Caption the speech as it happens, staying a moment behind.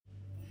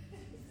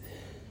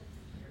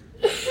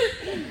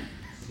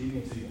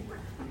evening to you.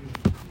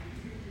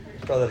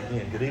 Let's try that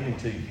again. Good evening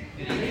to you.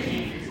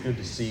 It's good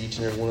to see each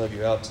and every one of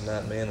you out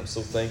tonight, man. I'm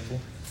so thankful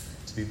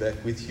to be back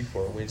with you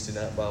for our Wednesday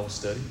night Bible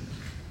study.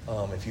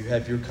 If you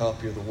have your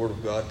copy of the Word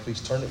of God,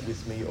 please turn it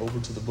with me over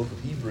to the book of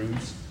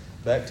Hebrews,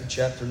 back to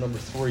chapter number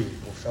 3.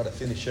 We'll try to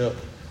finish up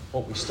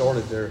what we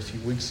started there a few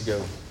weeks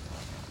ago.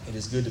 It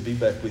is good to be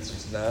back with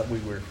you tonight. We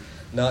were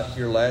not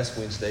here last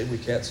Wednesday. We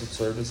canceled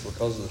service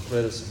because of the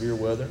threat of severe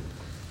weather.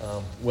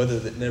 Weather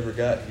that never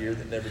got here,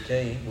 that never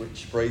came,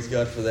 which praise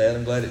God for that.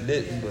 I'm glad it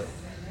didn't,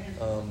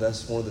 but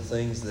that's one of the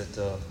things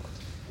that,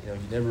 you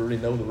never really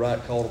know the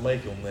right call to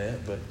make on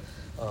that. But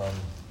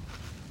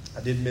I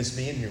did miss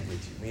being here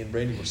with you. Me and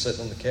Brandy were sitting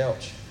on the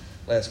couch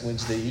last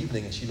Wednesday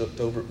evening, and she looked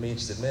over at me and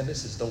she said, "Man,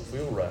 this just don't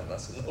feel right." And I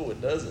said, "No,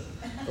 it doesn't.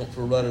 Don't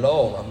feel right at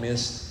all." And I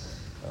missed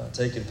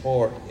taking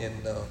part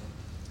in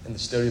the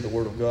study of the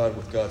Word of God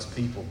with God's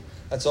people.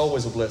 That's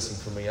always a blessing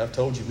for me. I've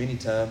told you many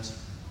times,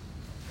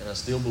 and I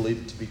still believe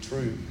it to be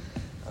true.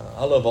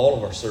 I love all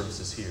of our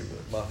services here,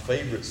 but my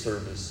favorite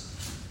service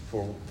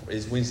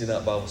is Wednesday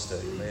night Bible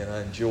study. Man,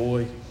 I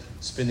enjoy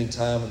spending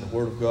time in the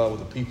Word of God with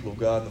the people of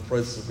God, in the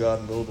presence of God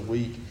in the middle of the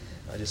week.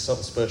 Just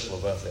something special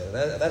about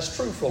that. And that's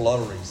true for a lot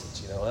of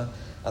reasons.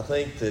 I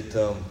think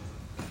that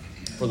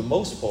for the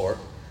most part,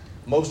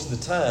 most of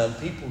the time,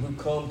 people who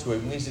come to a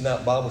Wednesday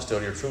night Bible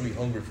study are truly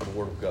hungry for the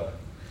Word of God.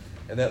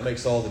 And that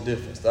makes all the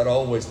difference. That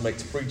always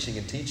makes preaching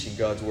and teaching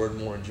God's Word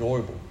more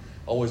enjoyable.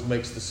 Always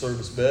makes the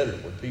service better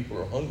when people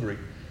are hungry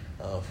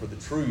for the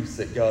truth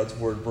that God's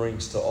Word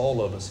brings to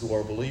all of us who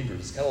are believers.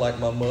 It's kind of like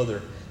my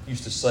mother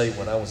used to say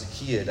when I was a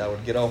kid. I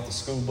would get off the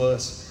school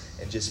bus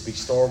and just be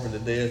starving to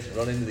death and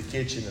run into the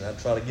kitchen, and I'd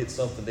try to get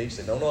something to eat.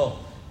 She'd say, no,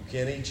 you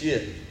can't eat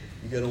yet.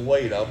 You got to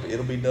wait.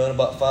 It'll be done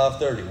about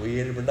 5:30. We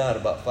ate every night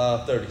about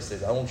 5:30. She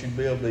said, I want you to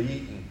be able to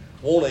eat and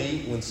want to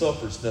eat when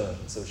supper's done.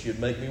 So she'd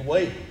make me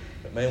wait.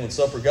 But man, when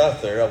supper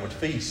got there, I would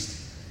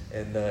feast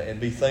and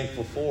be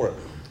thankful for it.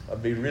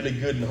 I'd be really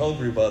good and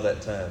hungry by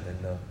that time.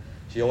 And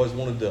she always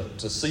wanted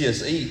to see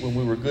us eat when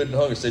we were good and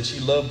hungry. Said she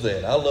loved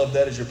that. I love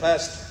that as your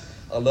pastor.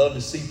 I love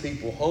to see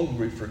people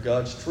hungry for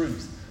God's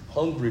truth,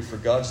 hungry for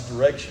God's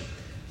direction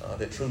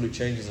that truly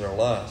changes their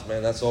lives.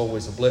 Man, that's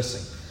always a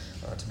blessing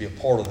to be a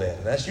part of that.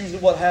 And that's usually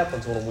what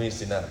happens on a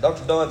Wednesday night.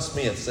 Dr. Don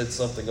Smith said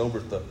something over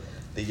at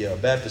the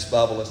Baptist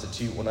Bible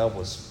Institute when I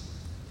was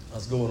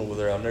going over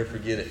there. I'll never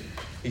forget it.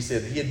 He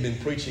said he had been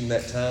preaching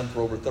that time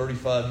for over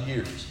 35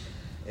 years.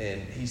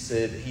 And he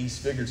said he's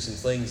figured some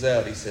things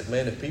out. He said,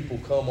 man, if people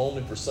come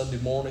only for Sunday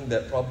morning,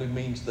 that probably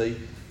means they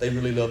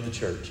really love the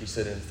church. He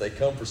said, and if they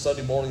come for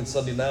Sunday morning and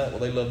Sunday night, well,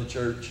 they love the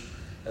church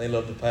and they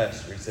love the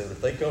pastor. He said,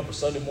 if they come for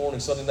Sunday morning,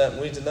 Sunday night,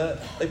 and Wednesday night,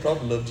 they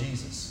probably love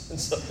Jesus. And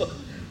so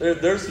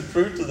there's some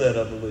truth to that,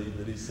 I believe.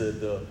 And he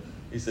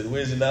said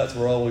Wednesday nights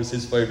were always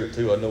his favorite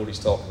too. I know what he's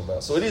talking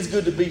about. So it is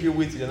good to be here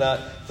with you tonight.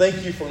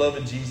 Thank you for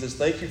loving Jesus.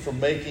 Thank you for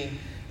making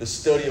the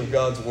study of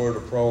God's Word a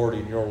priority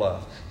in your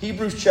life.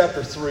 Hebrews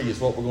chapter 3 is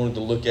what we're going to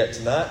look at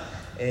tonight.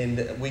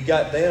 And we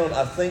got down,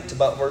 I think, to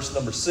about verse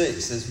number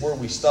 6 is where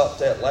we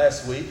stopped at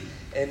last week.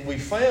 And we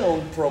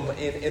found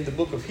in the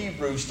book of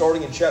Hebrews,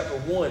 starting in chapter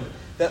 1,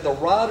 that the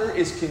writer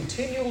is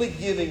continually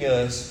giving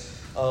us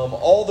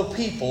all the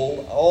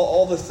people,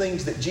 all the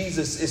things that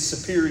Jesus is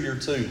superior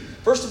to.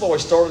 First of all, he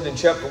started in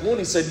chapter 1.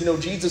 He said,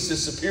 Jesus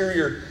is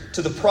superior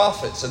to the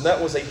prophets. And that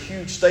was a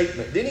huge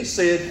statement. Then he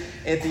said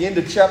at the end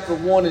of chapter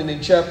 1 and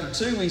in chapter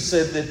 2, he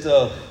said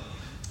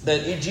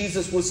that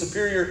Jesus was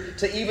superior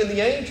to even the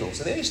angels.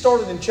 And then he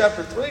started in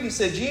chapter 3 and he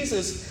said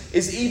Jesus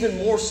is even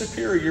more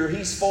superior.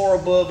 He's far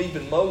above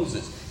even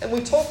Moses. And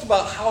we talked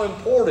about how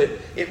important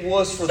it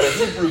was for the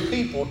Hebrew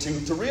people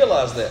to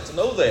realize that, to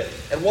know that,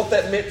 and what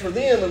that meant for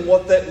them and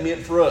what that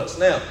meant for us.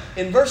 Now,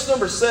 in verse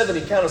number 7,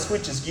 he kind of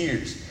switches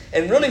gears.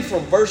 And really from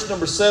verse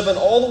number 7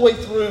 all the way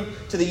through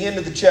to the end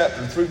of the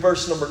chapter, through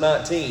verse number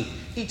 19,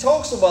 he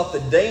talks about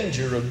the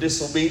danger of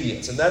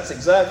disobedience. And that's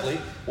exactly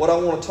what I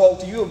want to talk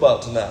to you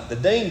about tonight. The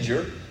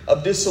danger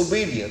of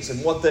disobedience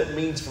and what that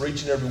means for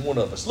each and every one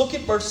of us. Look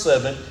at verse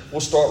 7. We'll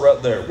start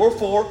right there.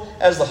 Wherefore,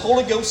 as the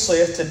Holy Ghost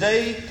saith,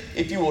 today,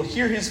 if you will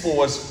hear his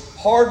voice,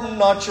 harden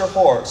not your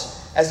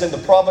hearts, as in the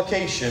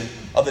provocation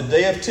of the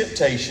day of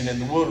temptation in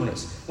the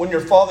wilderness, when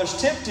your fathers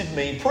tempted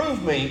me,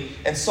 proved me,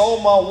 and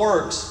saw my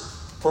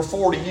works for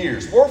 40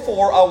 years.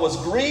 Wherefore, I was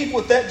grieved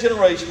with that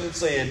generation and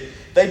said,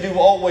 they do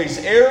always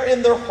err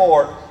in their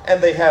heart,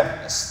 and they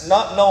have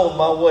not known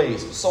my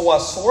ways. So I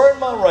swear in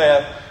my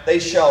wrath, they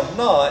shall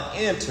not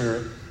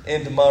enter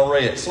into my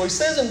rest. So he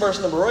says in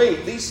verse number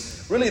 8,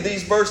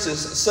 these verses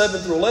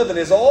 7 through 11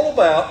 is all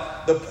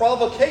about the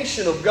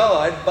provocation of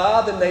God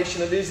by the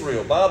nation of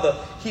Israel, by the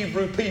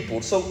Hebrew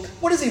people. So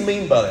what does he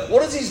mean by that?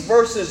 What is these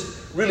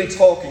verses really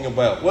talking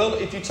about? Well,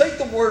 if you take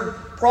the word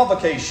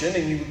provocation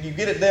and you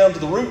get it down to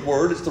the root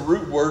word, it's the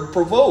root word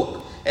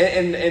provoke.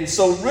 And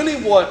so really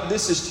what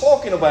this is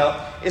talking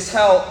about is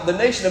how the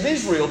nation of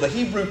Israel, the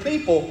Hebrew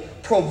people,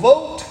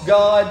 provoked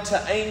God to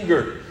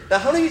anger. Now,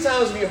 how many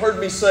times have you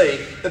heard me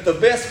say that the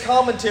best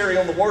commentary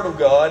on the Word of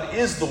God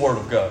is the Word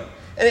of God?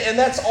 And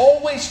that's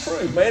always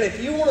true, man.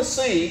 If you want to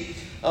see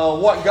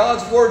what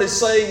God's Word is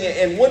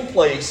saying in one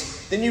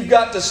place, then you've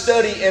got to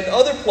study in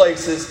other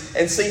places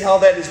and see how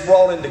that is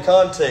brought into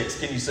context.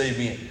 Can you say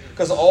amen?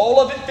 Because all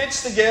of it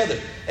fits together.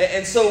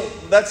 And so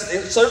that's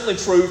certainly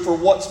true for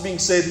what's being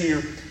said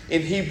here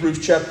in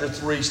Hebrews chapter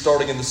 3,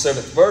 starting in the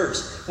 7th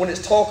verse, when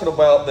it's talking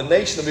about the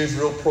nation of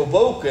Israel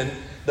provoking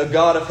the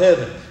God of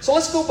heaven. So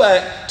let's go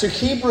back to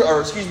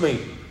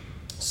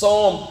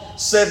Psalm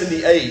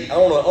 78. I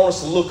want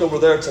us to look over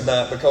there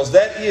tonight, because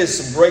that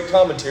is some great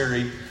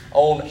commentary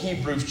on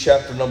Hebrews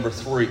chapter number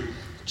 3.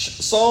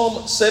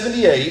 Psalm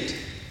 78,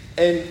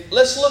 and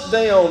let's look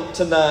down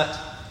tonight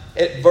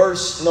at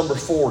verse number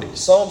 40.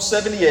 Psalm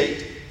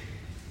 78,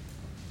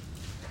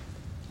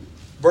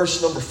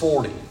 verse number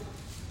 40.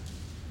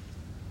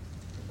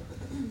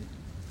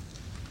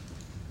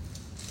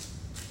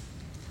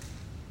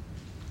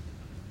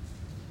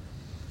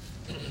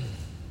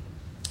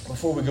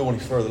 Before we go any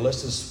further,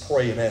 let's just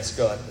pray and ask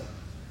God to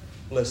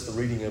bless the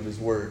reading of His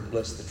Word,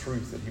 bless the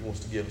truth that He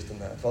wants to give us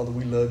tonight. Father,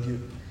 we love You.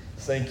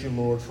 Thank You,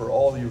 Lord, for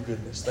all of Your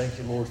goodness. Thank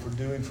You, Lord, for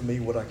doing for me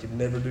what I could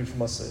never do for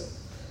myself.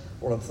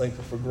 Lord, I'm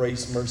thankful for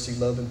grace, mercy,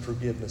 love, and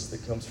forgiveness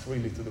that comes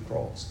freely through the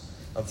cross.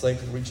 I'm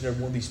thankful for each and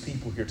every one of these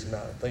people here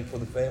tonight. I'm thankful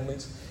for the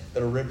families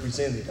that are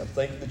represented. I'm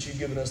thankful that You've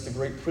given us the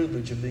great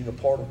privilege of being a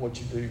part of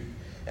what You do.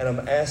 And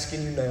I'm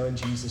asking You now in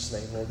Jesus'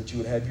 name, Lord, that You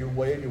would have Your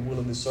way and Your will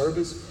in this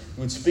service.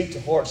 You would speak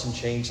to hearts and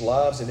change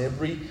lives in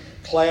every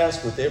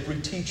class, with every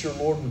teacher,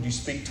 Lord. Would You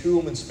speak to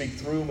them and speak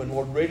through them? And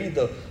Lord, ready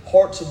the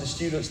hearts of the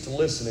students to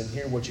listen and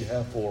hear what You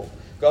have for them.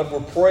 God,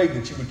 we're praying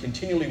that You would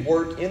continually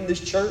work in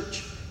this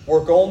church,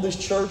 work on this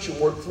church, and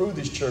work through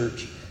this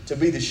church to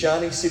be the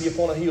shining city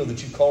upon a hill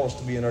that You call us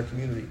to be in our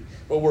community.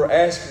 But we're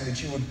asking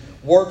that You would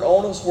work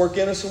on us, work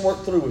in us, and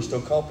work through us to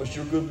accomplish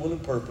Your good will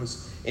and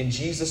purpose. In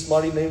Jesus'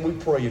 mighty name we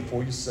pray, and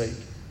for Your sake.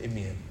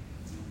 Amen.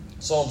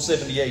 Psalm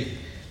 78.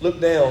 Look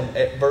down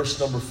at verse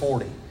number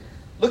 40.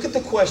 Look at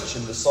the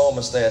question the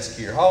psalmist asked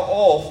here. How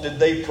oft did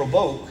they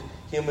provoke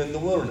Him in the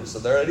wilderness? So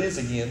there it is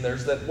again.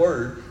 There's that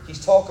word.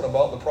 He's talking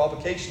about the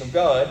provocation of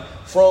God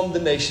from the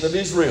nation of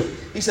Israel.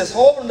 He says, how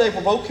often did they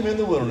provoke Him in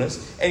the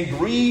wilderness and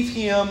grieve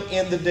Him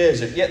in the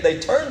desert? Yet they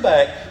turned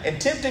back and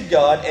tempted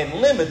God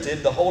and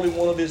limited the Holy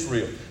One of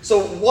Israel.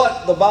 So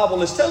what the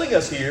Bible is telling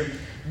us here,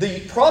 the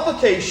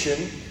provocation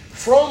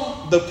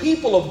from the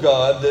people of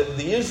God,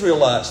 the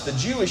Israelites, the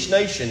Jewish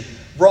nation,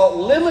 brought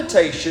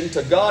limitation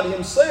to God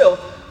Himself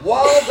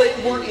while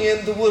they were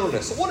in the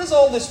wilderness. So what does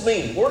all this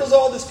mean? Where does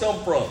all this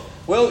come from?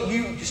 Well,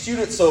 you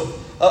students of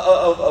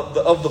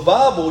the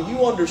Bible,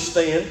 you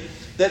understand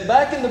that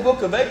back in the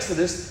book of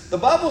Exodus, the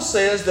Bible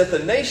says that the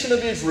nation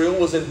of Israel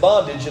was in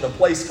bondage in a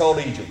place called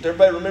Egypt.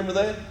 Everybody remember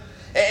that?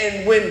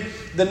 And when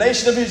the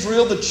nation of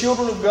Israel, the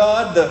children of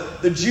God,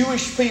 the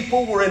Jewish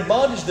people were in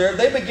bondage there,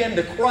 they began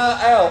to cry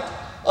out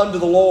unto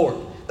the Lord.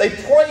 They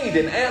prayed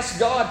and asked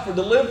God for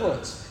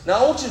deliverance. Now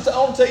I want to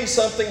tell you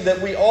something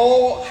that we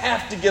all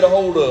have to get a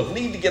hold of,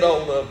 need to get a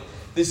hold of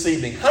this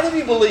evening. How many of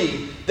you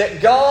believe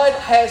that God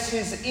has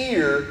His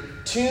ear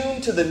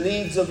tuned to the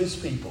needs of His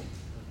people?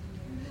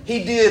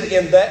 He did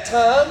in that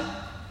time,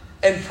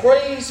 and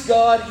praise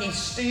God, He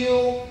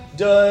still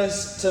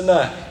does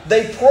tonight.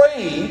 They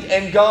prayed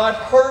and God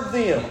heard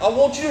them. I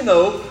want you to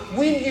know,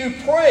 when you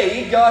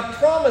pray, God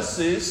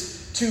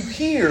promises to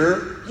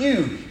hear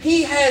you.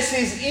 He has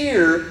His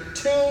ear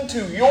tuned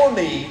to your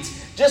needs,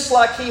 just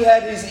like He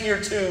had His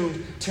ear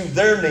tuned to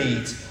their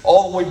needs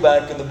all the way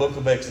back in the book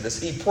of Exodus.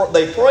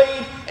 They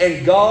prayed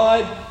and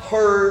God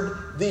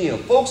heard them.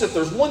 Folks, if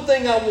there's one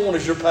thing I want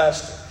as your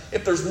pastor,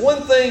 if there's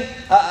one thing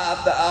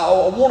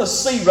I want to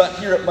see right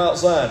here at Mount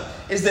Zion,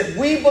 is that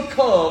we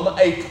become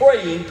a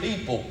praying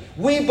people.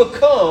 We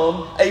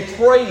become a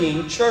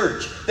praying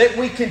church. That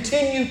we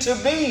continue to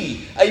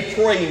be a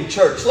praying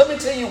church. Let me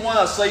tell you why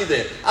I say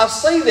that. I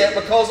say that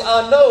because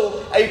I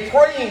know a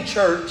praying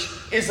church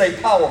is a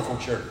powerful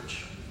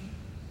church.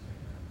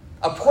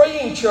 A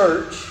praying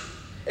church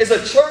is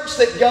a church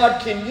that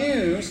God can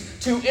use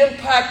to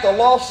impact the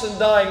lost and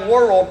dying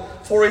world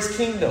for His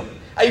kingdom.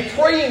 A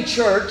praying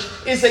church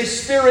is a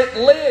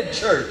Spirit-led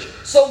church.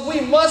 So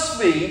we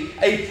must be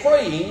a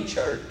praying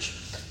church.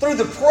 Through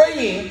the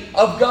praying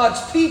of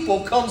God's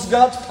people comes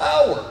God's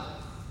power.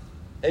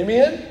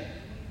 Amen?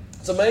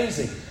 It's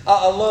amazing.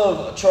 I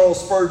love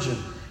Charles Spurgeon.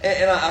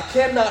 And I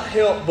cannot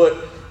help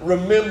but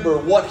remember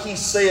what he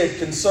said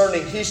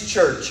concerning his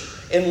church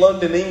in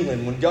London,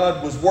 England, when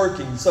God was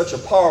working in such a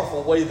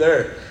powerful way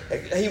there.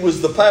 He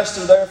was the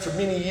pastor there for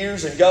many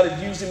years, and God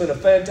had used him in a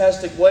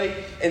fantastic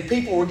way. And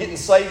people were getting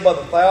saved by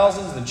the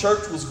thousands. The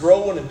church was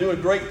growing and doing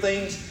great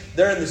things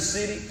there in the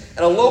city.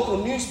 And a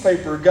local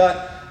newspaper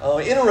got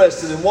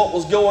interested in what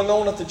was going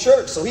on at the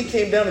church. So he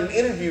came down and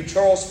interviewed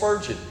Charles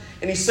Spurgeon.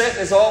 And he sat in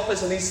his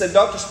office and he said,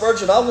 Dr.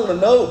 Spurgeon, I want to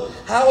know,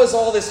 how is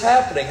all this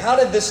happening? How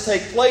did this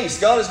take place?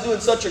 God is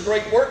doing such a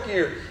great work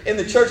here in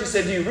the church. He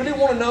said, do you really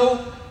want to know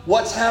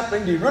what's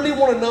happening? Do you really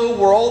want to know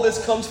where all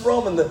this comes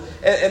from? And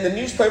the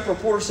newspaper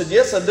reporter said,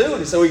 yes, I do.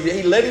 And so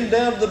he led him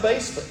down to the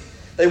basement.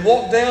 They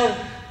walked down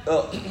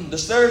the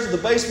stairs of the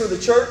basement of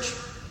the church.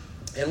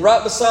 And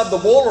right beside the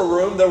boiler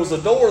room, there was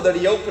a door that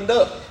he opened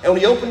up. And when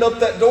he opened up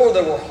that door,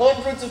 there were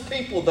hundreds of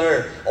people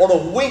there on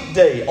a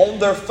weekday on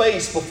their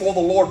face before the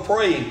Lord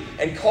praying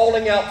and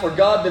calling out for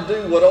God to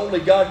do what only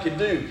God could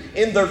do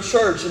in their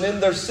church and in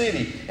their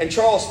city. And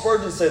Charles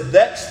Spurgeon said,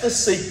 that's the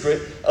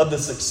secret of the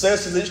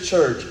success of this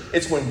church.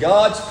 It's when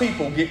God's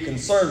people get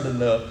concerned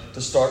enough to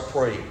start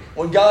praying.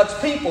 When God's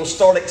people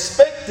start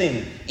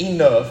expecting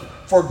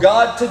enough for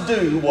God to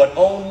do what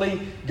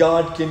only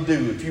God can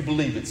do. If you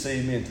believe it, say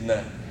amen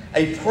tonight.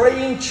 A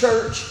praying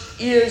church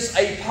is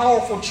a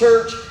powerful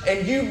church,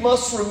 and you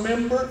must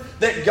remember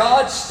that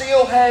God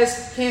still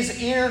has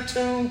His ear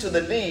tuned to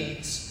the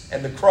needs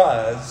and the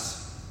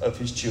cries of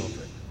His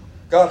children.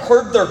 God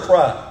heard their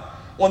cry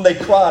when they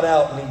cried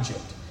out in Egypt.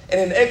 And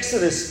in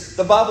Exodus,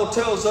 the Bible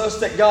tells us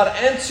that God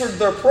answered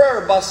their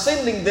prayer by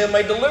sending them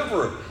a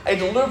deliverer by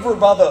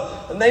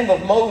the name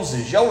of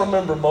Moses. Y'all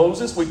remember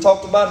Moses? We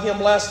talked about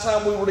him last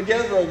time we were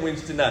together on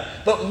Wednesday night.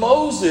 But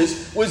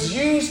Moses was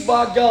used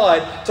by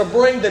God to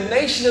bring the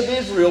nation of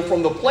Israel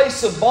from the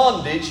place of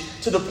bondage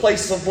to the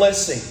place of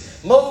blessing.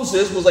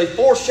 Moses was a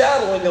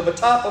foreshadowing of a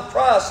type of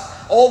Christ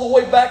all the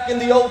way back in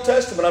the Old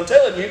Testament. I'm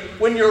telling you,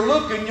 when you're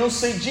looking, you'll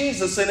see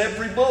Jesus in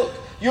every book.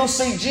 You'll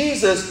see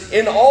Jesus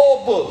in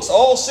all books,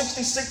 all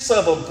 66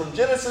 of them, from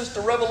Genesis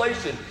to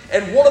Revelation.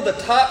 And one of the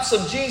types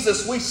of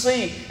Jesus we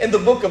see in the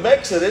book of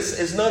Exodus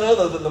is none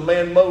other than the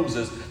man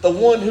Moses, the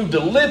one who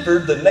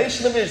delivered the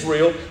nation of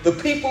Israel, the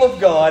people of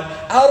God,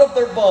 out of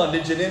their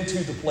bondage and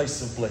into the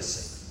place of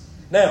blessing.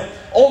 Now,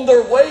 on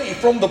their way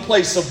from the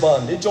place of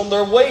bondage, on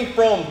their way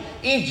from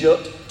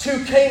Egypt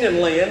to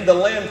Canaan land, the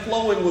land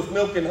flowing with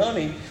milk and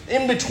honey,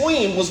 in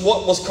between was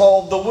what was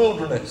called the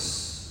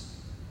wilderness.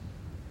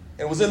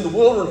 It was in the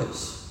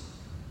wilderness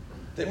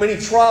that many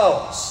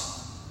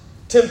trials,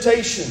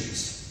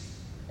 temptations,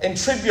 and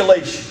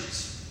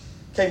tribulations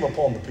came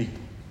upon the people.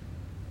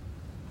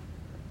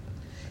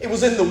 It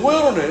was in the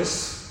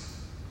wilderness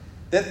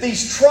that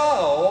these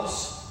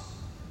trials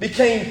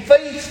became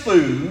faith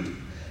food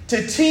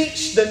to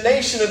teach the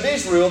nation of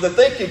Israel that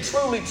they could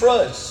truly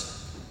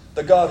trust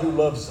the God who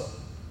loves them.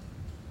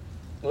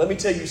 Let me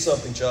tell you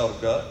something, child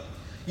of God.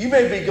 You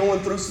may be going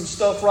through some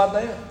stuff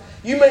right now.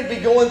 You may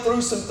be going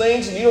through some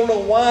things and you don't know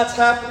why it's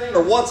happening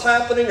or what's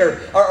happening or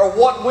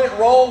what went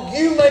wrong.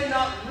 You may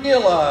not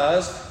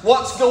realize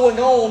what's going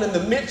on in the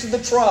midst of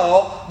the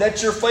trial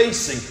that you're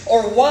facing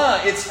or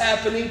why it's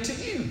happening to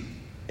you.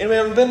 Anybody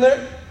ever been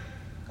there?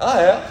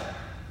 I have.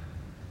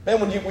 Man,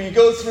 when you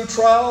go through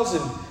trials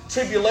and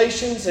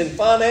tribulations in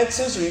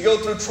finances, or you go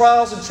through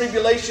trials and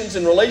tribulations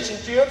in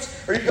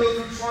relationships, or you go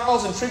through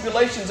trials and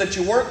tribulations at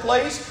your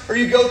workplace, or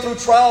you go through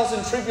trials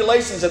and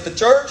tribulations at the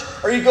church,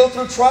 or you go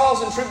through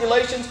trials and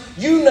tribulations,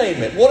 you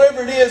name it,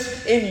 whatever it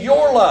is in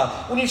your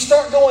life. When you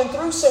start going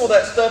through some of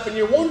that stuff and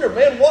you wonder,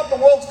 man, what in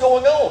the world's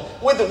going on?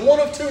 Whether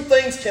one of two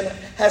things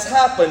has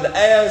happened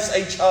as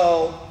a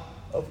child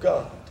of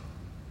God.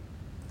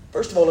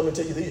 First of all, let me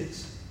tell you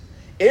this.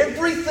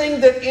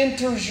 Everything that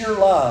enters your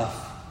life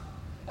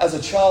as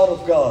a child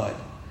of God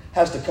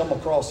has to come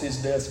across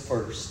His desk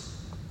first.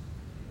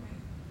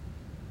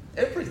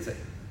 Everything.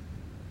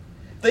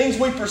 Things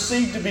we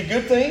perceive to be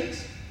good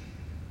things.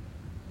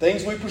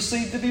 Things we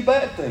perceive to be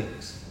bad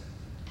things.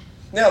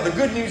 Now, the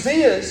good news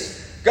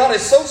is, God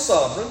is so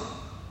sovereign,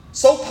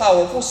 so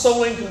powerful,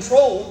 so in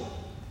control.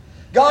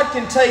 God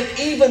can take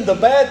even the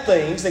bad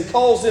things and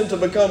cause them to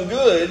become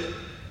good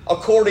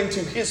according to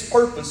His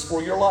purpose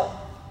for your life.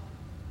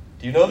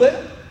 Do you know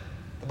that?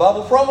 The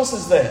Bible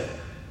promises that.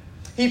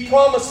 He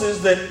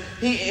promises that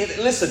He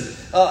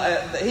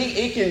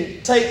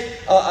can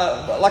take,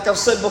 like I've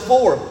said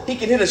before, He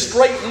can hit a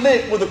straight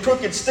lick with a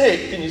crooked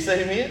stick. Can you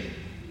say amen?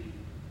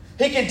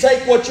 He can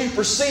take what you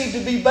perceive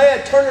to be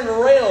bad, turn it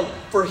around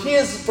for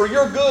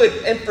your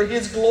good and for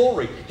His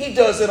glory. He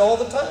does it all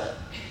the time.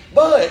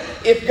 But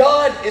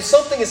if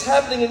something is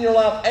happening in your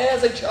life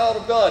as a child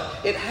of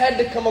God, it had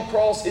to come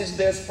across His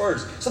desk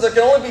first. So there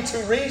can only be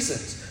two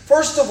reasons.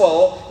 First of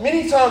all,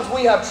 many times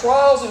we have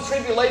trials and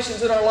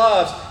tribulations in our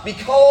lives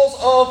because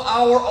of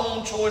our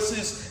own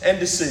choices and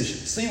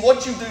decisions. See,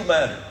 what you do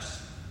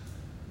matters.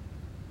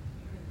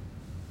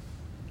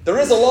 There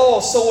is a law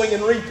of sowing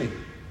and reaping.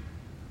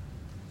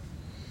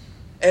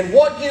 And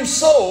what you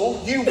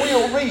sow, you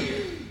will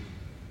reap.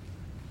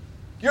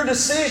 Your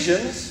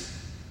decisions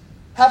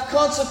have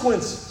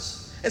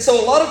consequences. And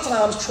so a lot of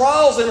times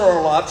trials enter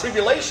our life,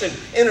 tribulation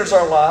enters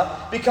our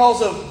life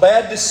because of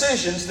bad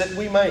decisions that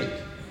we make.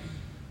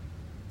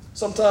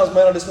 Sometimes,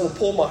 man, I just want to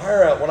pull my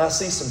hair out when I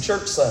see some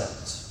church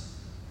signs.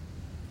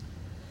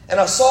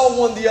 And I saw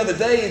one the other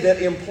day that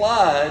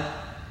implied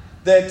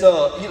that,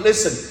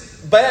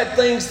 bad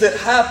things that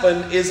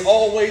happen is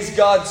always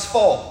God's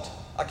fault.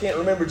 I can't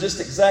remember just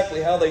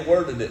exactly how they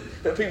worded it.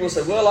 But people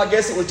say, well, I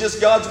guess it was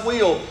just God's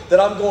will that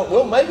I'm going.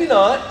 Well, maybe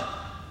not.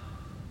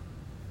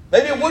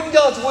 Maybe it wasn't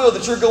God's will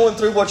that you're going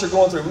through what you're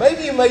going through.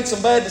 Maybe you made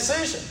some bad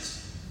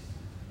decisions.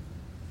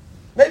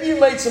 Maybe you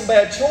made some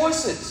bad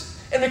choices.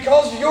 And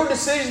because of your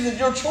decisions and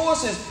your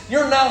choices,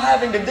 you're now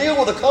having to deal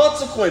with the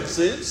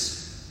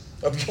consequences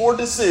of your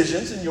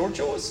decisions and your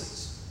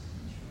choices.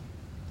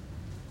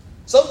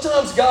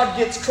 Sometimes God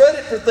gets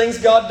credit for things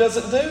God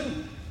doesn't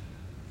do.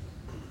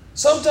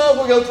 Sometimes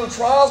we go through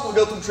trials, we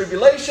go through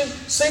tribulation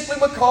simply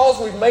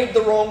because we've made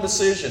the wrong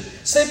decision.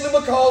 Simply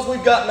because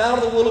we've gotten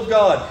out of the will of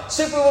God.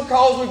 Simply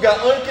because we've got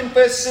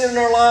unconfessed sin in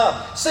our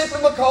life. Simply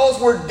because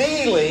we're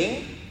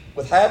dealing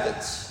with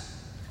habits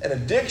and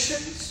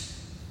addictions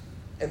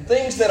and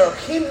things that are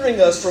hindering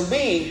us from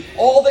being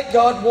all that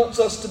God wants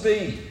us to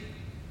be.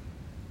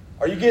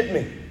 Are you getting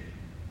me?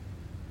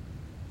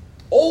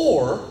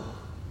 Or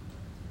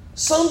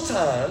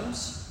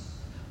sometimes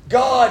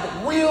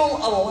God will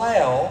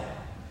allow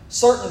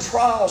certain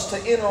trials to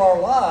enter our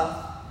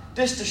life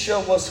just to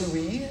show us who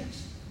He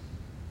is.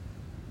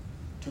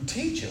 To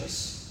teach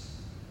us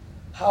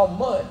how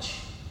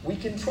much we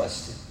can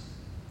trust Him.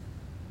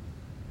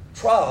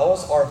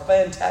 Trials are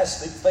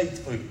fantastic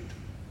faith food.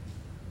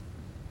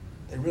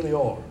 They really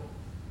are.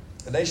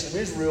 The nation of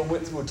Israel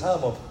went through a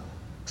time of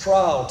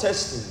trial,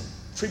 testing,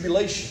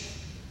 tribulation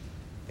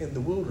in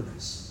the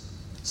wilderness.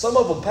 Some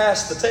of them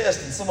passed the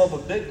test and some of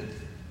them didn't.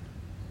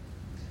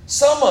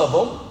 Some of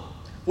them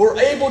were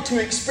able to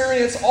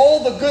experience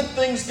all the good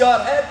things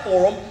God had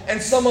for them,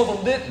 and some of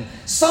them didn't.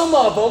 Some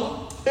of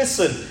them,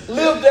 listen,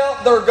 lived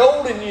out their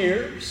golden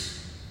years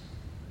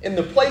in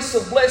the place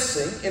of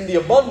blessing, in the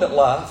abundant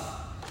life,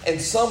 and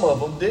some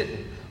of them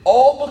didn't.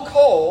 All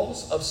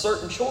because of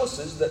certain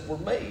choices that were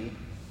made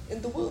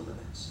in the wilderness.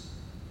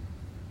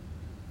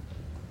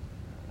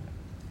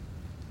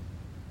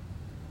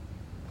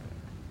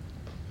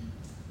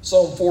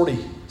 Psalm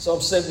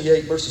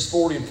 78, verses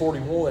 40 and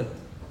 41.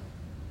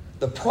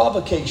 The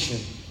provocation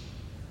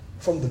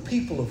from the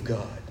people of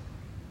God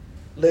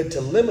led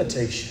to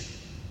limitation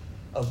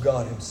of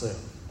God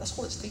Himself. That's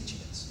what it's teaching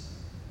us.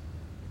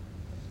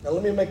 Now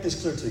let me make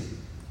this clear to you.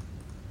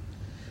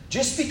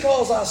 Just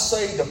because I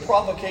say the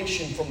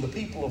provocation from the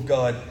people of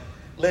God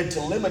led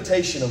to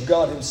limitation of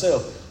God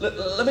Himself,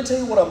 let me tell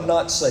you what I'm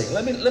not saying.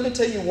 Let me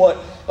tell you what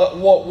I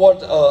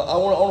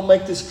want to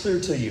make this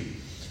clear to you.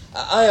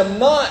 I am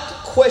not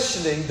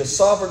questioning the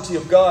sovereignty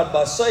of God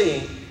by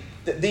saying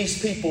that these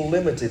people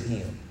limited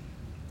Him.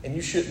 And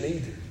you shouldn't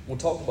either. We'll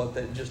talk about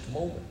that in just a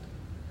moment.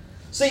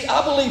 See,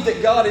 I believe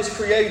that God is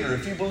creator.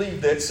 If you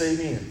believe that, say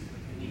amen.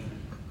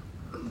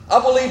 I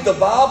believe the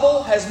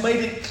Bible has made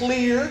it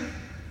clear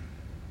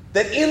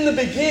that in the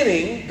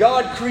beginning,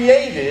 God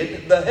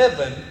created the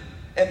heaven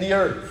and the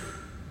earth.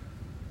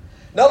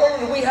 Not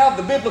only do we have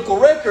the biblical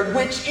record,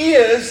 which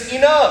is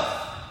enough.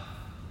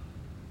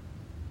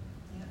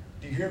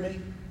 Do you hear me?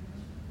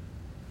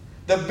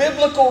 The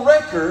biblical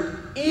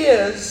record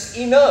is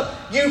enough.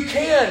 You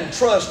can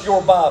trust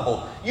your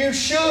Bible. You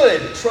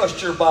should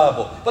trust your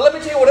Bible. But let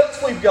me tell you what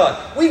else we've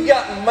got. We've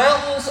got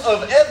mountains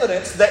of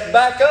evidence that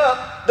back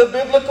up the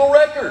biblical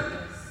record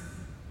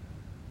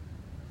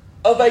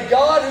of a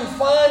God who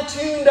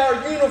fine-tuned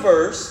our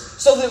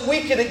universe so that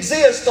we could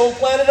exist on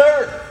planet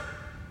Earth.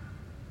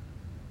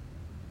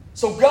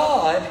 So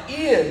God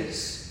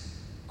is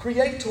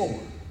creator.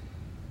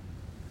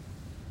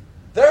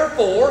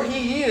 Therefore,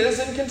 He is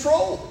in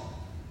control.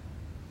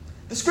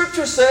 The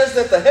Scripture says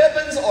that the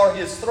heavens are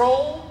His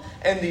throne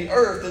and the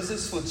earth is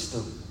His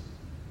footstool.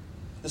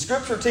 The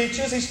Scripture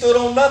teaches He stood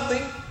on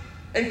nothing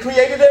and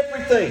created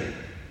everything.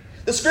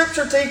 The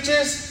Scripture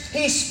teaches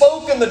He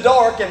spoke in the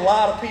dark and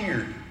light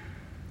appeared.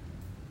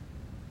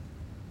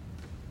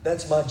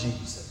 That's my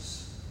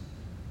Jesus.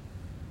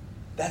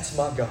 That's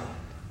my God.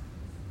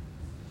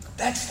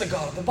 That's the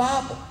God of the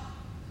Bible.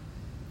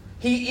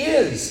 He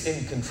is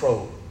in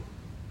control.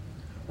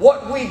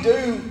 What we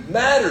do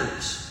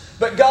matters.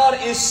 But God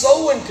is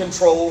so in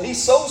control,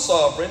 He's so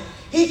sovereign,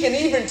 He can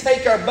even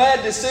take our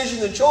bad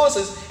decisions and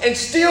choices and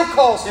still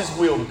cause His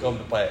will to come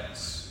to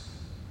pass.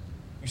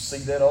 You see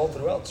that all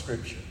throughout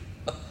Scripture.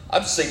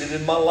 I've seen it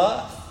in my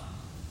life.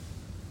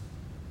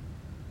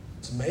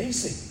 It's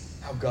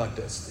amazing how God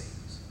does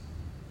things.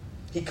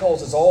 He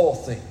causes all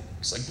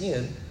things,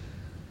 again,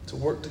 to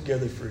work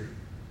together for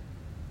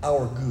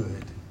our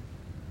good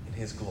in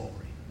His glory.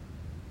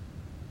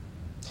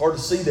 It's hard to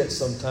see that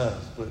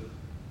sometimes, but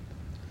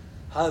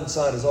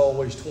hindsight is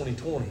always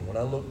 20/20. When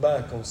I look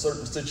back on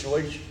certain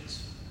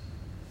situations,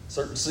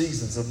 certain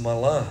seasons of my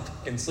life,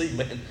 I can see,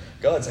 man,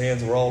 God's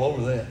hands were all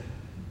over that.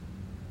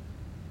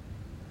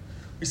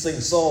 We sing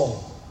a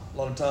song a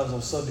lot of times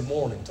on Sunday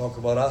morning, talk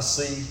about I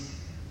see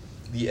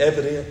the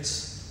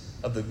evidence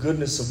of the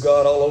goodness of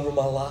God all over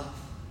my life.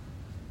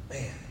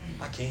 Man,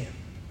 I can.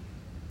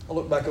 I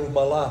look back over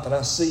my life and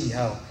I see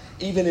how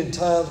even in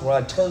times where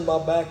I turned my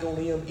back on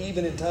Him,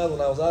 even in times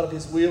when I was out of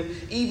His will,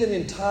 even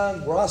in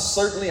times where I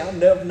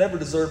never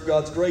deserved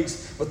God's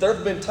grace, but there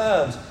have been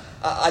times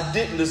I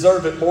didn't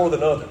deserve it more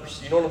than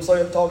others. You know what I'm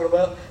saying? I'm talking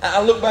about?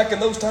 I look back in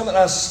those times and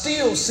I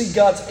still see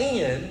God's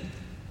hand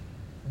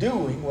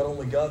doing what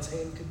only God's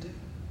hand could do.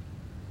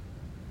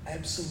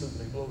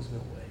 Absolutely blows me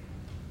away.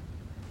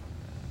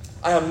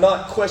 I am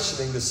not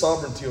questioning the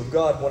sovereignty of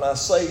God when I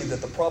say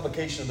that the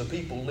provocation of the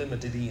people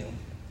limited Him.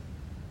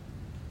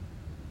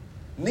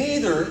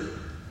 Neither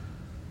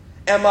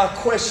am I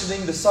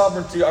questioning the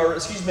sovereignty,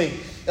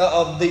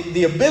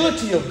 the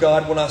ability of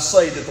God when I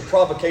say that the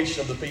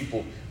provocation of the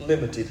people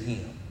limited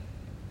him.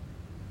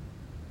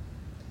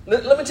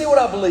 Let me tell you what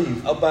I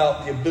believe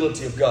about the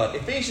ability of God.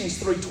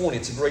 Ephesians 3:20,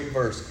 it's a great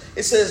verse.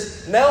 It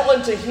says, now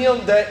unto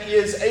him that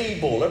is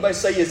able. Everybody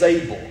say is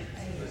able.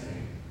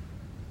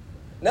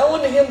 Now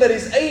unto him that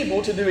is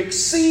able to do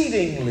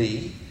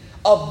exceedingly,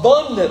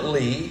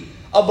 abundantly,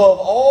 above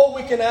all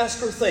we can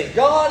ask or think.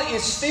 God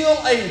is still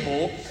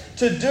able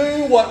to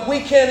do what we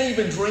can't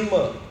even dream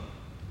of.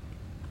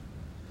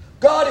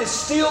 God is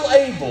still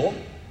able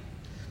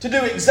to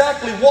do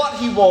exactly what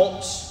He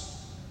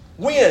wants,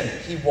 when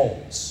He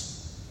wants.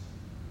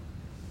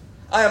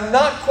 I am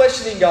not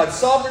questioning God's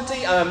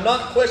sovereignty. I am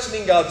not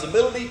questioning God's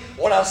ability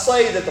when I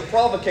say that the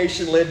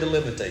provocation led to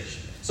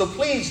limitation. So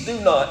please do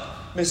not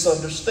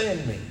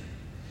misunderstand me.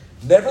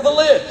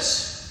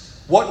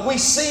 Nevertheless, what we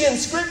see in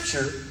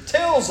Scripture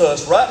tells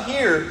us right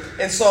here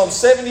in Psalm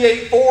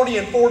 78, 40,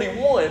 and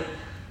 41,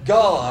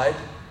 God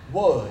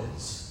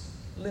was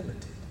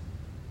limited.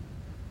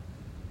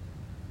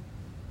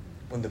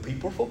 When the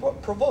people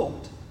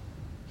provoked,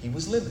 He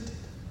was limited.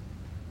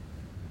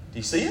 Do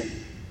you see it?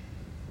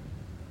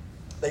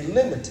 They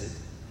limited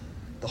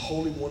the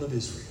Holy One of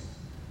Israel.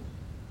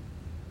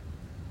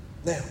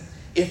 Now,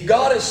 if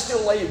God is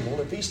still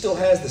able, if He still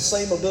has the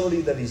same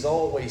ability that He's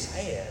always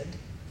had,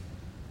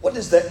 what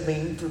does that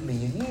mean for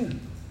me and you?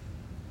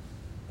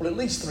 Well, at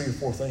least 3 or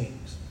 4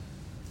 things.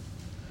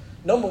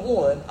 Number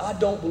one, I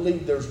don't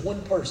believe there's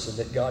one person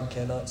that God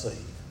cannot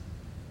save.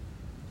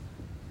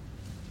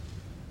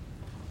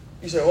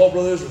 You say, oh,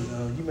 Brother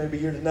Israel, you may be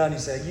here tonight and you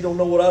say, you don't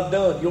know what I've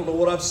done. You don't know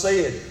what I've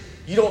said.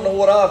 You don't know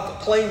what I've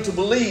claimed to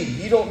believe.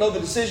 You don't know the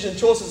decision and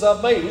choices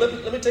I've made.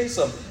 Let me tell you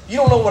something. You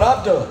don't know what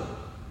I've done.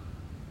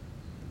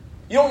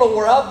 You don't know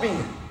where I've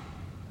been.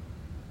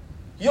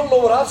 You don't know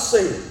what I've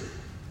said.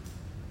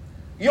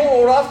 You don't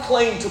know what I've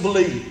claimed to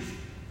believe.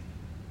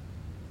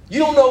 You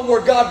don't know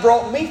where God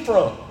brought me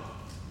from.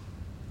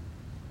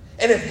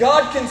 And if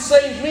God can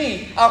save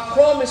me, I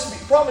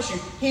promise you,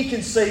 He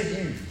can save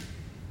you.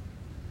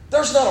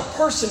 There's not a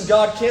person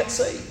God can't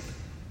save.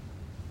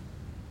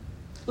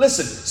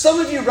 Listen, some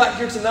of you right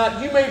here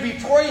tonight, you may be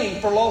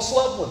praying for lost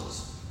loved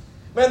ones.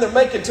 Man, they're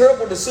making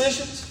terrible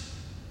decisions.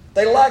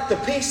 They lack the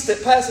peace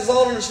that passes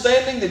all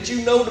understanding that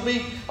you know to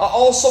be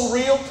also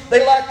real.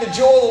 They lack the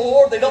joy of the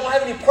Lord. They don't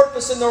have any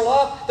purpose in their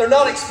life. They're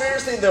not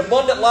experiencing the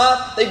abundant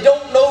life. They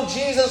don't know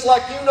Jesus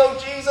like you know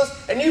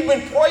Jesus. And you've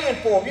been praying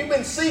for them. You've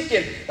been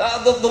seeking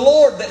the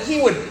Lord that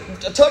He would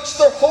touch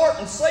their heart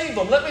and save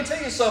them. Let me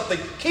tell you something.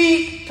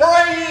 Keep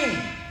praying.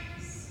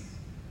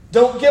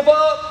 Don't give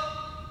up.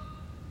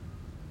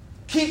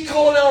 Keep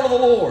calling out to the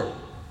Lord.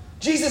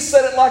 Jesus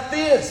said it like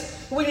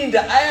this. We need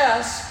to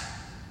ask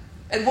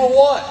and we'll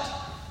what?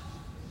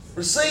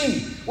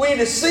 Receive. We need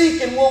to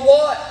seek and we'll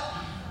what?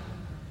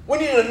 We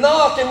need to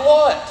knock and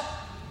what?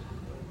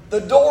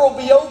 The door will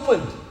be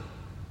opened.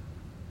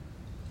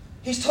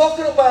 He's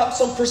talking about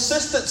some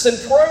persistence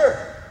in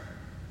prayer.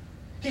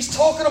 He's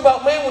talking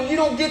about, man, when you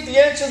don't get the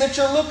answer that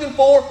you're looking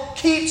for,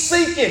 keep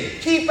seeking,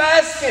 keep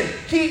asking,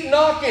 keep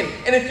knocking.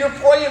 And if you're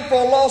praying for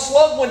a lost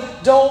loved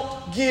one,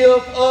 don't give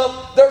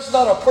up. There's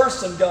not a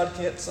person God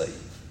can't save.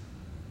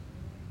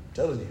 I'm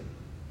telling you.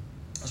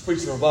 I was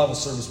preaching a revival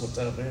service one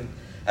time, man.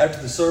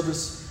 After the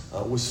service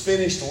was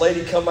finished, the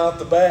lady come out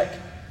the back.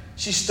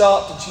 She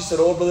stopped and she said,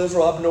 oh, Brother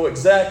Israel, I know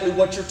exactly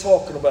what you're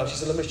talking about. She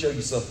said, let me show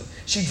you something.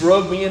 She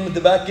drug me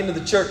back into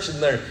the church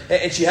in there.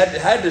 And she had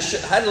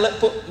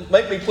to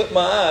make me put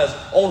my eyes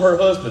on her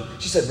husband.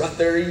 She said, right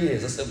there he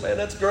is. I said, man,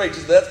 that's great.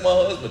 She said, that's my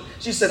husband.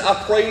 She said,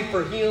 I prayed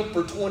for him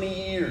for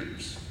 20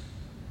 years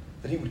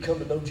that he would come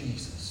to know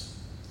Jesus.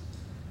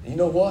 And you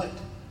know what?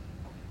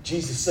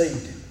 Jesus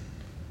saved him.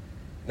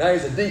 Now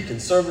he's a deacon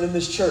serving in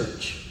this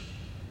church.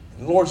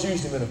 And the Lord's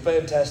used him in a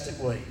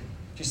fantastic way.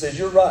 She says,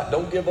 you're right.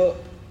 Don't give up.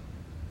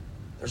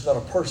 There's not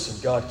a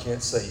person God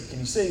can't save. Can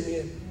you say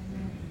amen?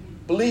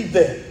 Believe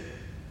that.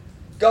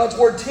 God's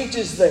Word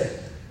teaches that.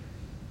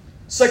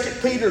 2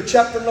 Peter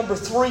chapter number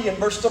 3 and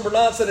verse number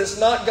 9 said it's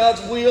not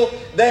God's will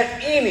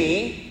that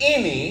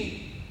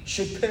any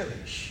should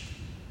perish,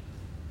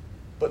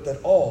 but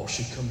that all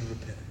should come to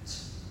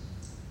repentance.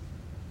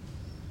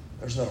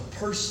 There's not a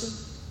person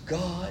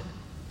God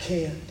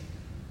can't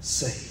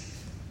save.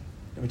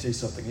 Let me tell you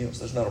something else.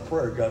 There's not a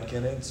prayer God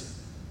can't answer.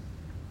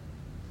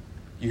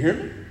 You hear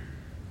me?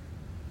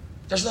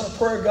 There's not a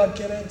prayer God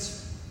can't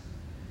answer.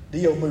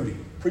 D.L. Moody,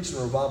 preaching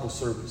a revival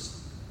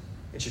service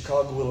in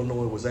Chicago,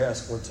 Illinois, was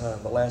asked one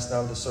time, the last night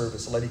of the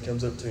service, a lady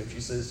comes up to him. She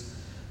says,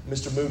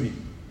 Mr. Moody,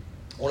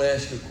 I want to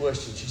ask you a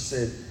question. She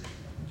said,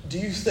 do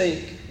you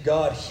think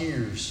God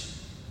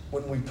hears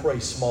when we pray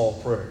small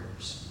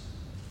prayers?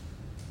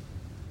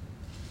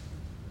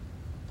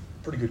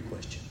 Pretty good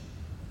question.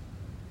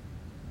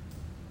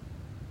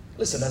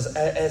 Listen,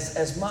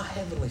 as my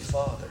Heavenly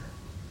Father,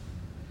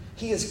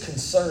 He is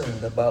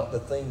concerned about the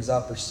things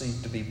I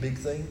perceive to be big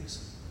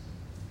things.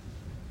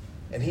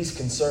 And He's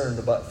concerned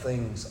about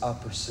things I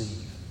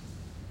perceive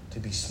to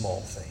be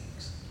small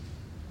things.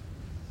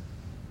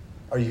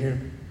 Are you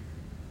hearing me?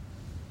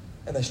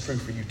 And that's true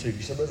for you too.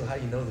 You say, brother, how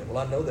do you know that? Well,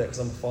 I know that because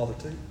I'm a father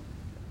too.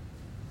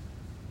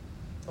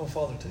 I'm a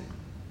father too.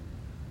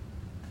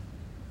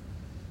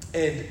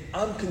 And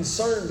I'm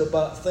concerned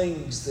about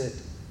things that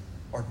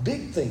are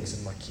big things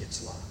in my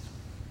kid's life.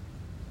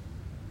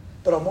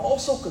 But I'm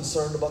also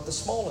concerned about the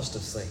smallest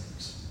of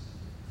things.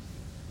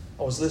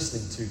 I was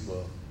listening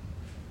to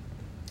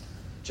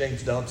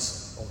James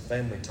Dobson on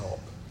Family Talk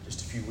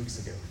just a few weeks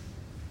ago.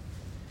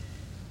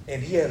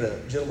 And he had a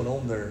gentleman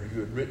on there who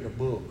had written a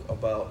book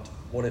about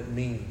what it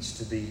means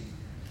to be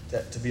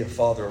a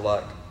father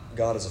like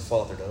God is a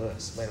father to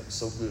us. Man, it was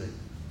so good.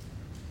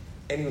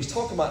 And he was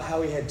talking about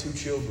how he had two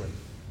children,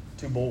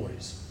 two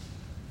boys.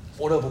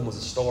 One of them was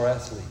a star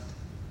athlete.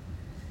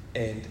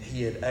 And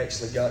he had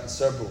actually gotten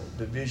several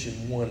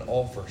Division I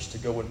offers to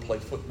go and play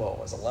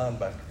football as a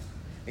linebacker.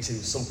 He said he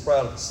was so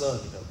proud of his son,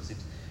 because he'd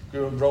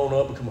grown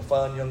up, become a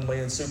fine young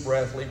man, super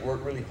athlete,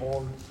 worked really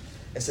hard.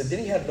 And said then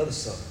he had another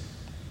son.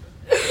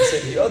 He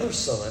said the other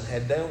son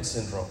had Down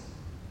syndrome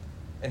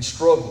and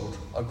struggled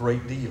a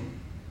great deal.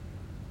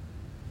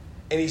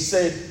 And he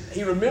said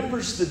he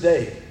remembers the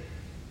day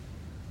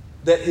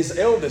that his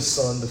eldest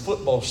son, the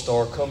football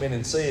star, come in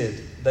and said,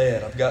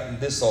 Dad, I've gotten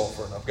this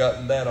offer and I've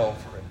gotten that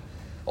offer, and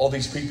all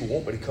these people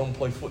want me to come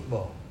play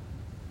football.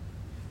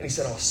 And he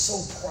said, I was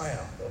so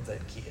proud of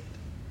that kid.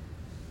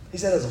 He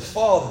said, as a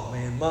father,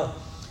 man,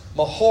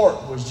 my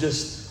heart was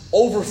just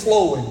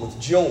overflowing with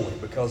joy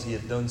because he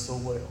had done so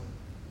well.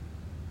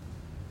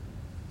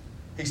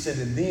 He said,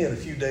 and then a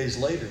few days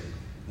later,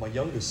 my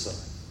youngest son,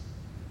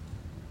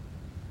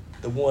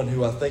 the one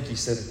who I think he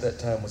said at that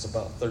time was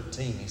about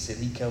 13, he said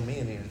he come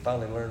in and he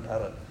finally learned how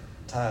to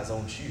tie his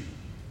own shoe.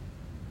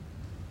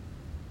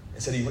 He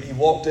said he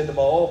walked into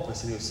my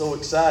office and he was so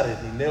excited,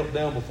 and he knelt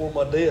down before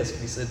my desk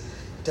and he said,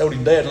 I told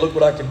him, Dad, look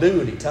what I can do.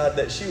 And he tied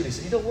that shoe and he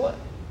said, you know what?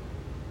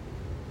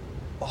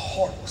 My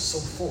heart was so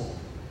full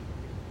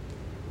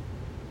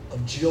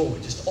of joy,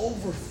 just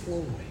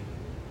overflowing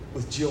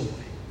with joy,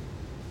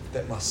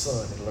 that my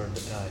son had learned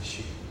to tie his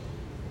shoe.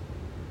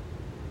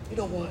 You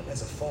know what?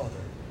 As a father,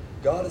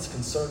 God is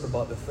concerned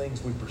about the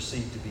things we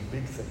perceive to be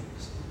big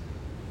things.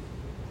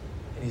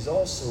 And He's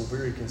also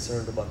very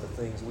concerned about the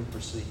things we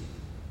perceive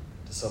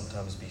to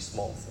sometimes be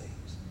small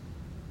things.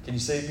 Can you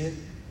say amen?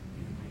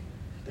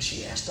 But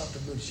she asked Dr.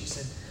 Moody, she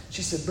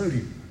said,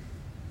 Moody,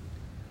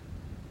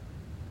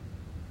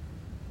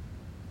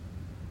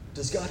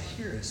 does God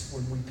hear us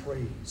when we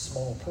pray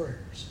small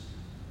prayers?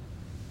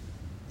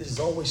 This has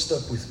always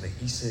stuck with me.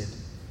 He said,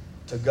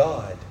 to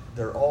God,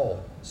 they're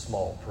all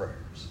small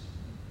prayers.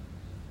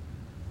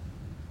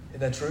 Isn't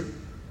that true?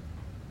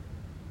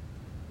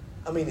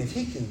 I mean, if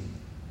He can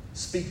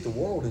speak the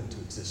world into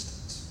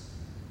existence,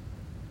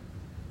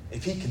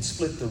 if He can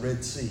split the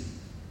Red Sea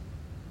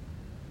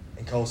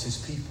and cause His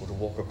people to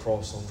walk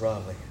across on dry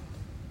land,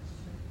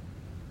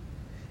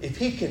 if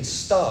He can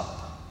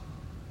stop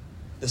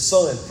the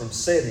sun from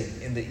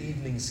setting in the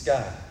evening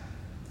sky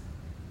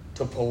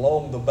to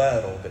prolong the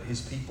battle that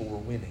His people were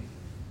winning,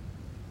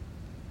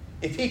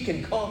 if He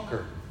can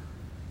conquer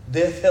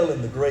death, hell,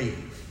 and the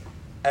grave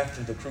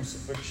after the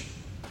crucifixion,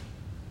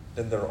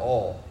 then they're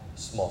all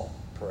small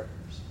prayers.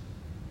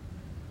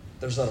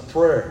 There's not a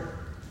prayer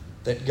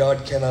that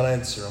God cannot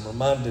answer. I'm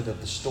reminded of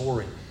the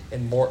story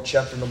in Mark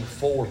chapter number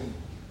 4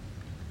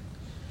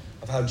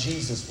 of how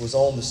Jesus was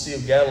on the Sea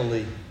of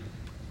Galilee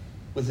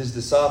with His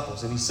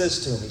disciples. And He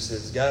says to them, He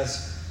says,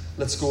 guys,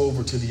 let's go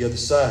over to the other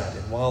side.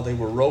 And while they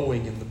were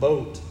rowing in the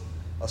boat,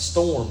 a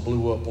storm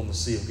blew up on the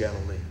Sea of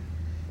Galilee.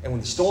 And when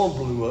the storm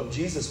blew up,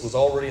 Jesus was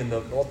already in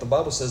what the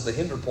Bible says, the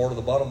hinder part of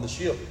the bottom of the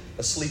ship,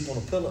 asleep on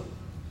a pillow.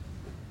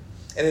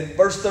 And in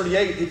verse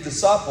 38, His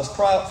disciples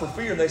cry out for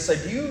fear, and they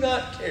say, do you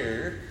not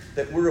care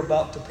that we're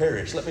about to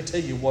perish? Let me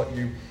tell you what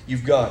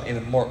you've got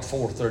in Mark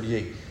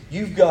 4:38.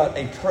 You've got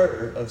a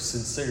prayer of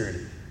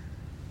sincerity.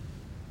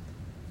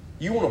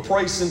 You want to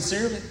pray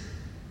sincerely?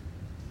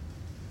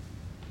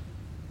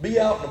 Be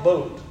out in a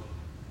boat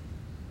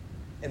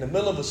in the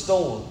middle of a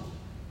storm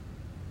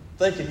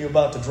thinking you're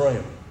about to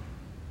drown.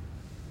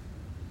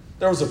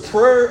 There was a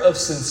prayer of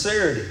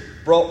sincerity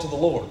brought to the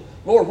Lord.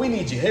 Lord, we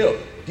need your help.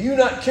 Do you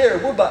not care?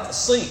 We're about to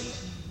sink.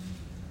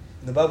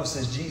 And the Bible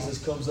says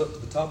Jesus comes up to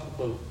the top of the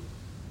boat.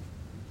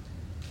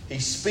 He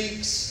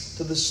speaks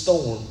to the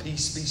storm,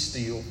 peace be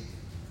still.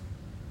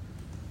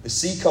 The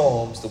sea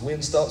calms, the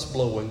wind stops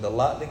blowing, the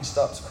lightning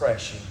stops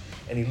crashing,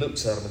 and He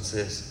looks at him and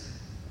says,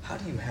 how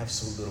do you have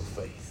so little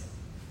faith?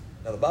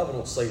 Now the Bible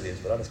don't say this,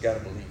 but I just got to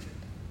believe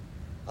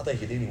it. I think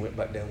he did. He went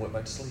back down, went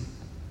back to sleep.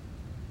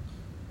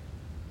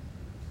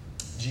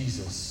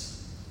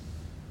 Jesus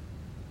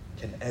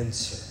can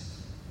answer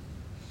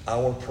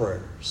our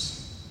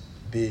prayers,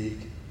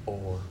 big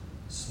or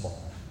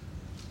small.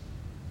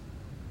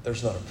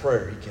 There's not a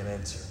prayer He can't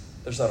answer.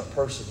 There's not a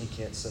person He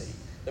can't save.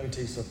 Let me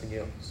tell you something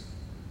else.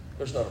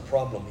 There's not a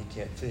problem He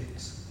can't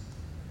fix.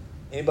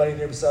 Anybody in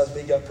here besides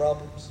me got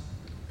problems?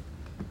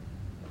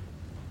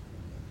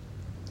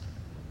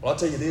 Well, I'll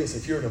tell you this.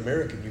 If you're an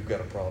American, you've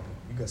got a problem.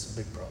 You've got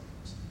some big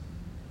problems.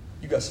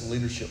 You've got some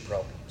leadership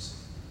problems.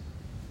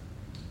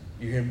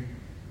 You hear me?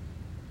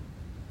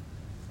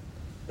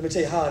 Let me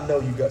tell you how I know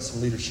you've got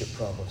some leadership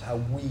problems, how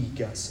we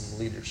got some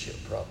leadership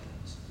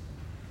problems.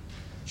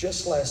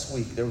 Just last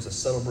week, there was a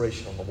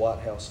celebration on the White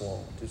House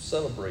lawn to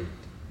celebrate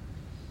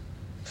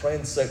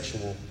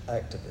transsexual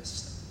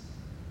activists.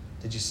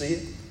 Did you see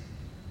it?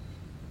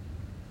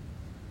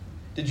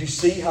 Did you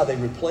see how they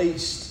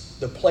replaced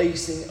the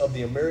placing of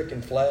the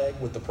American flag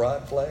with the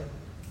pride flag?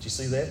 Did you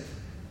see that?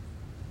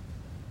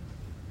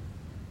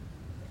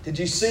 Did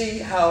you see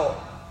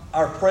how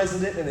our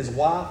president and his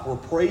wife were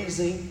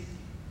praising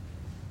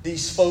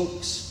these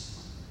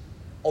folks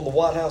on the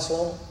White House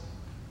lawn?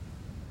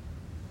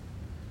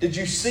 Did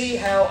you see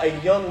how a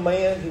young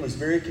man who was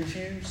very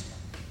confused,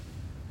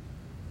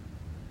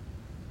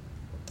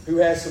 who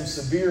has some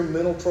severe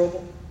mental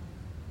trouble,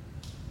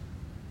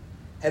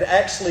 had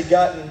actually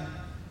gotten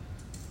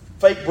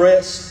fake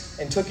breasts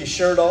and took his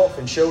shirt off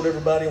and showed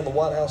everybody on the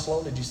White House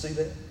lawn? Did you see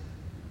that?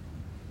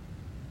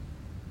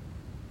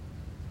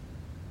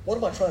 What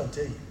am I trying to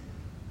tell you?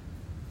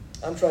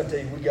 I'm trying to tell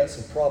you we got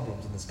some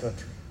problems in this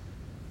country.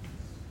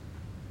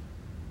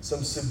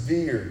 Some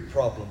severe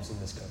problems in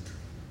this country.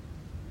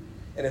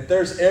 And if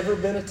there's ever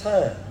been a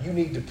time you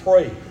need to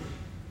pray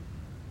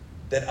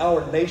that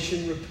our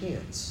nation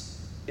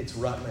repents, it's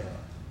right now.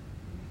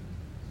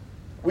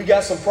 We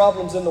got some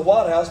problems in the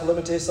White House, but let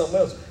me tell you something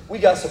else. We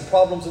got some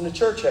problems in the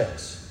church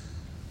house.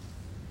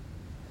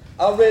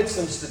 I read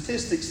some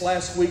statistics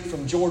last week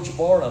from George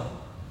Barna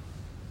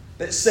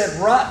that said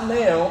right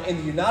now in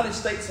the United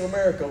States of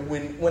America,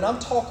 when I'm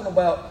talking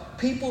about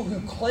people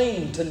who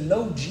claim to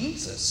know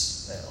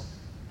Jesus now,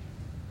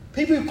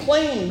 people who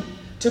claim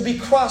to be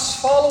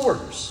Christ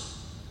followers.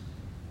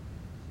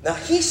 Now,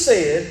 he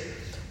said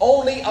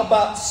only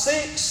about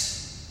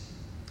 6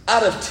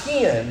 out of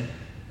 10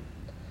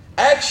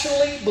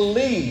 actually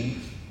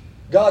believe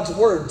God's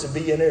word to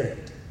be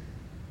inerrant.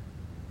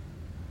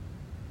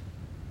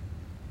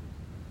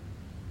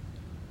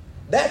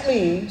 That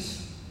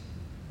means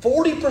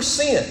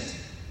 40%,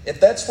 if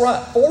that's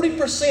right,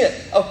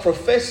 40% of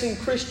professing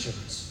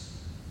Christians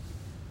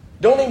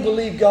don't even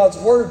believe God's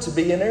word to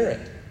be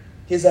inerrant,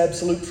 His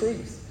absolute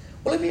truth.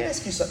 Well, let me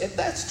ask you something. If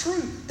that's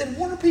true, then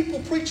what are people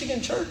preaching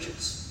in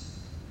churches?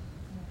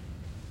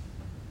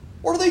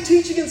 What are they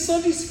teaching in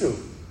Sunday school?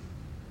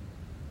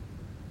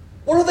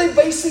 What are they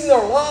basing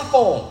their life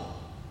on?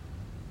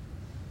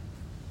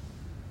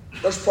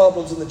 There's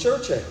problems in the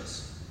church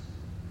house.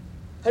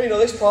 How do you know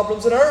there's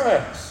problems in our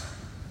house?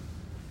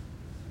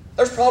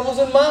 There's problems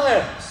in my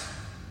house.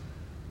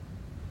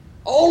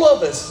 All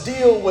of us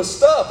deal with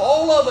stuff.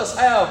 All of us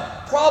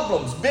have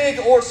problems, big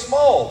or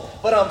small.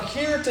 But I'm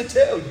here to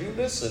tell you,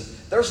 listen,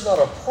 there's not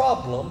a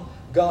problem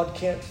God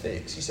can't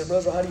fix. You said,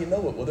 Brother, how do you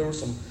know it? Well, there were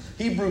some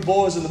Hebrew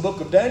boys in the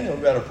book of Daniel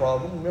who had a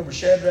problem. Remember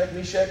Shadrach,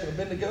 Meshach, and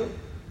Abednego?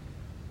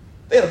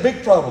 They had a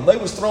big problem. They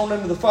was thrown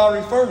into the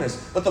fiery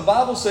furnace. But the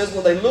Bible says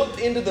when they looked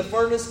into the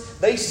furnace,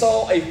 they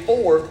saw a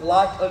fourth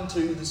like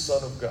unto the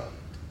Son of God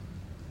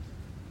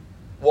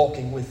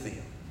walking with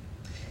them.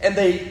 And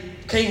they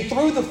came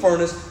through the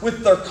furnace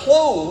with their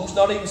clothes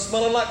not even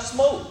smelling like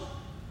smoke.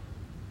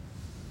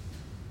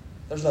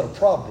 There's not a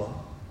problem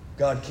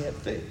God can't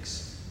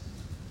fix.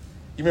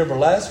 You remember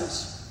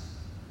Lazarus?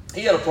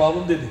 He had a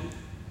problem, didn't he?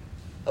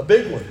 A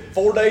big one,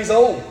 4 days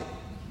old.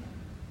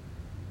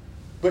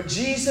 But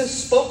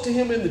Jesus spoke to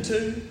him in the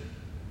tomb,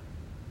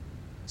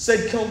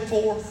 said, come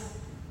forth.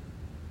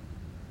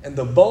 And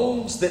the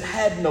bones that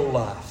had no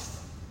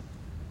life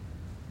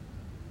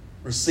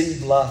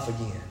received life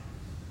again.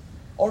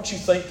 Aren't you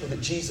thankful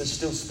that Jesus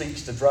still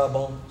speaks to dry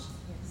bones?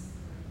 Yes.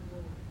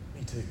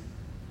 Me too.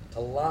 To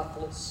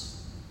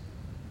lifeless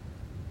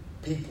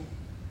people.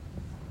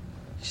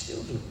 He's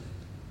still doing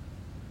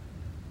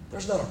it.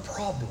 There's not a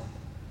problem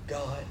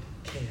God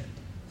can't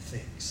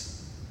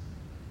fix.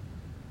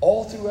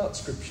 All throughout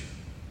Scripture,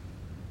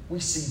 we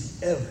see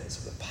the evidence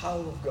of the power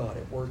of God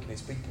at work in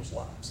His people's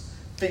lives,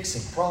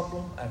 fixing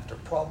problem after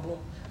problem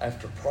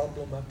after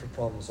problem after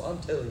problem. So I'm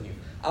telling you,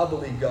 I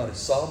believe God is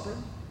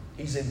sovereign.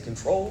 He's in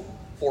control,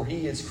 for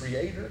He is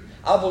Creator.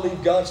 I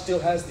believe God still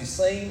has the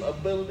same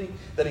ability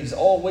that He's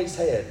always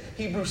had.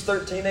 Hebrews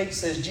 13:8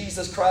 says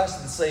Jesus Christ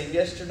is the same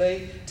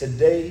yesterday,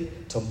 today,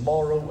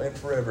 tomorrow, and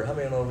forever. How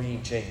many know He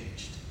ain't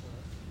changed?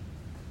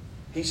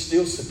 He's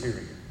still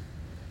superior.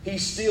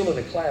 He's still in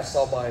a class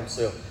all by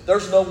Himself.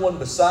 There's no one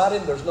beside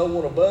Him. There's no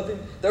one above Him.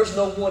 There's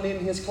no one in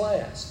His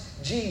class.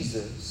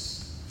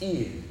 Jesus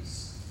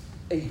is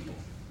able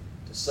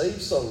to save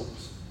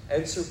souls,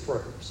 answer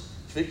prayers,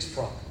 fix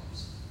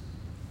problems.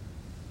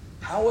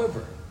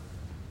 However,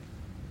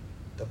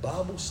 the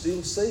Bible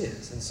still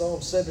says in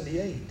Psalm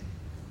 78,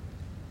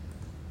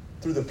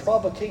 through the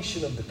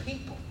provocation of the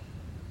people,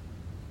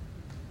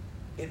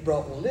 it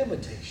brought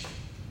limitation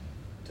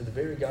to the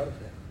very God of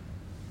heaven.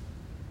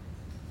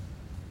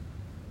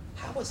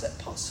 How is that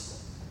possible?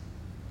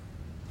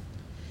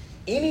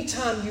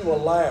 Anytime you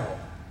allow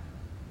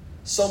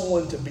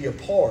someone to be a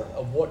part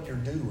of what you're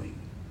doing,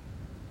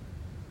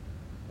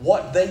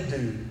 what they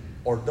do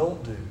or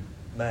don't do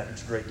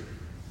matters greatly.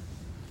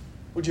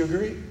 Would you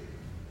agree?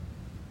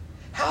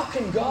 How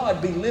can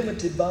God be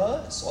limited by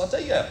us? Well, I'll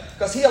tell you that.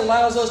 Because He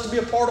allows us to be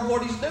a part of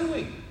what He's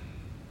doing.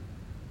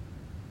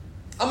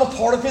 I'm a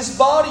part of His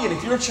body, and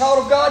if you're a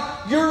child of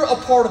God, you're a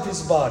part of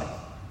His body.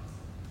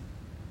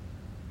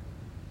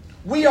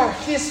 We are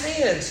His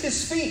hands,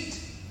 His feet.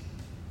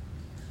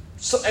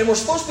 And we're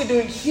supposed to be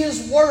doing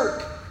His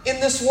work in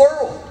this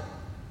world.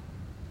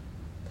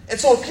 And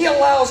so if He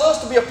allows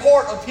us to be a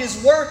part of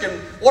His work, and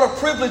what a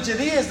privilege it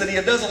is that He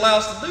does allow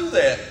us to do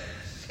that.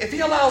 If He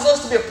allows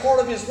us to be a part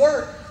of His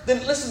work,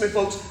 then listen to me,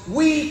 folks,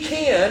 we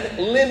can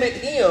limit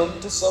Him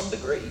to some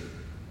degree.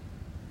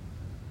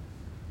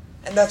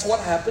 And that's what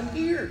happened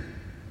here.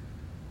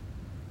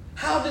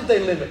 How did they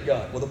limit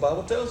God? Well, the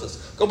Bible tells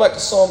us. Go back to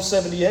Psalm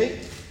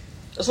 78.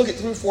 Let's look at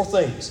 3 or 4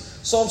 things.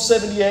 Psalm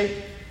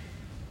 78,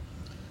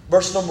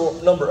 verse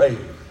number 8.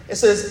 It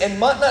says, and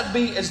might not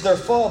be as their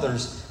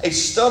fathers, a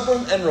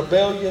stubborn and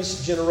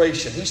rebellious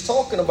generation. He's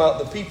talking about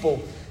the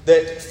people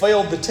that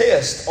failed the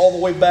test all the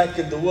way back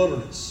in the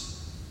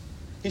wilderness.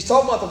 He's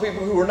talking about the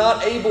people who were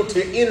not able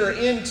to enter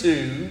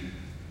into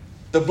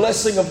the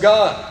blessing of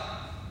God,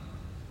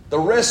 the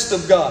rest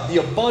of God, the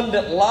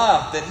abundant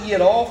life that He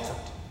had offered.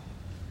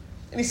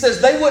 And he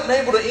says they weren't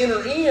able to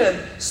enter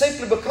in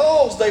simply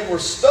because they were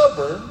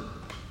stubborn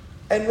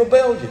and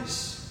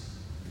rebellious.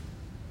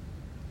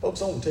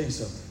 Folks, I want to tell you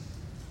something.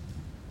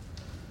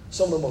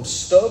 Some of the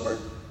most stubborn,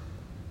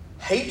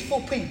 hateful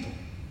people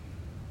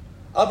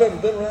I've ever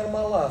been around in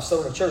my life sat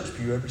on a church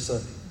pew every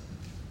Sunday.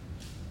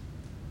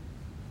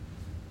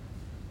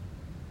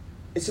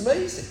 It's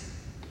amazing.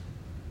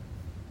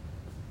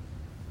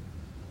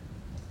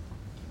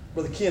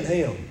 Brother Ken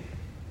Ham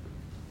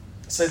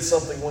said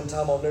something one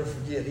time I'll never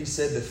forget. He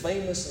said the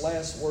famous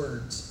last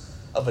words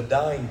of a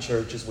dying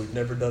church is, we've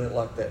never done it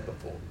like that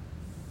before.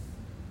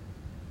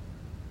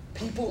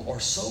 People are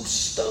so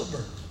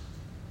stubborn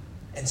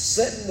and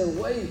set in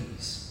their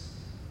ways.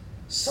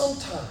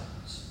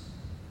 Sometimes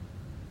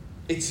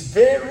it's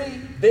very,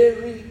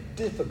 very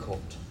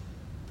difficult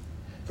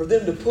for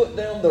them to put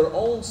down their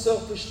own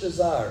selfish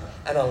desire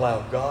and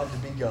allow God to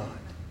be God.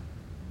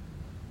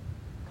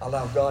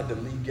 Allow God to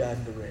lead, guide,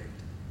 and direct.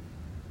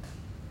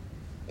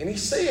 And he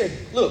said,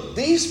 look,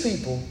 these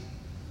people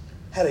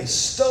had a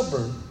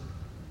stubborn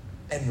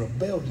and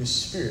rebellious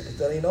spirit, but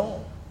that ain't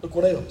all. Look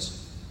what else.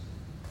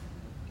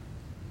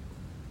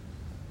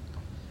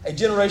 A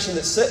generation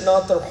that set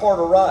not their heart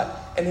aright,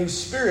 and whose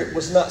spirit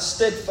was not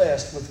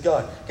steadfast with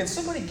God. Can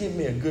somebody give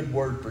me a good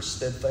word for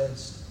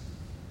steadfast?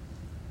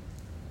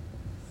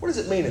 What does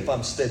it mean if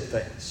I'm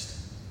steadfast?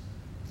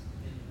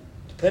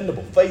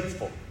 Dependable,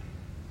 faithful.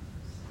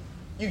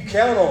 You can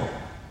count on it.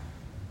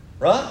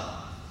 Right?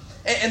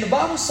 And the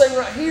Bible's saying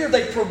right here,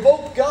 they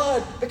provoked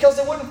God because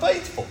they weren't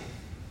faithful.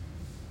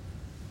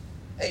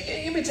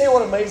 Hey, let me tell you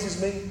what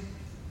amazes me.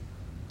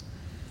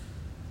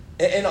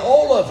 And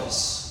all of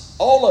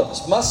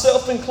us,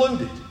 myself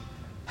included,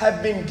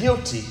 have been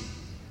guilty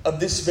of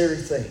this very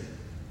thing.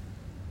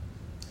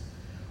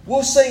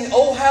 We'll sing,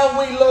 "Oh, how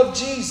we love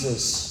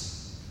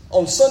Jesus"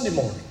 on Sunday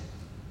morning.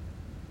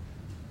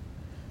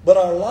 But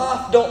our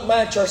life don't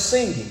match our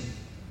singing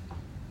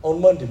on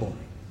Monday morning.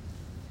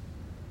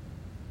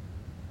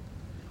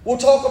 We'll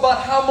talk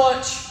about how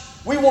much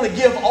we want to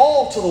give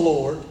all to the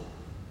Lord.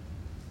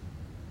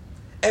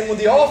 And when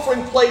the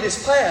offering plate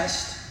is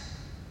passed,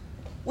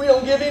 we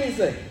don't give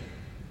anything.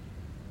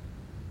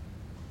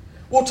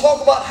 We'll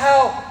talk about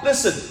how,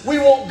 listen, we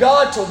want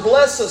God to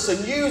bless us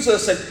and use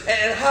us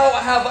and how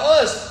have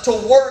us to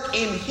work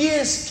in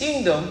His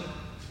kingdom,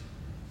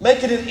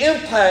 making an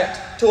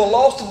impact to a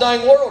lost and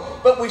dying world.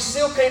 But we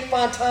still can't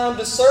find time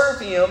to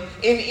serve Him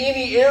in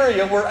any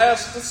area we're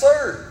asked to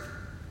serve.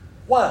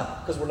 Why?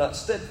 Because we're not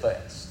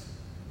steadfast.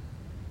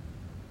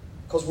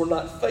 Because we're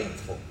not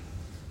faithful.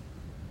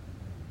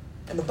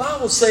 And the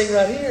Bible's saying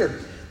right here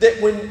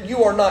that when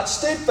you are not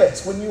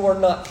steadfast, when you are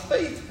not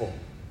faithful,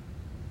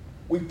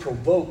 we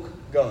provoke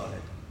God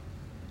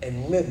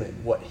and limit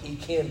what He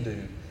can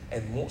do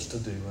and wants to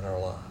do in our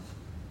life.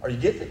 Are you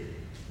getting it?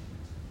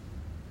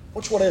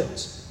 What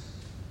else?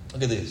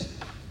 Look at this.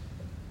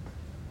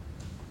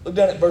 Look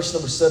down at verse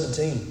number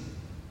 17.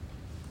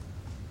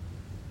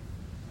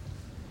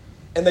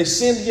 And they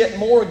sinned yet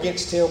more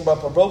against Him by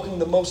provoking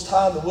the Most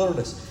High in the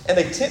wilderness. And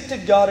they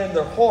tempted God in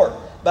their heart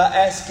by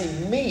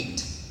asking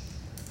meat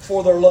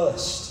for their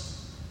lust.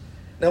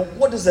 Now,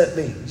 what does that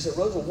mean? You said,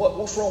 Rosa,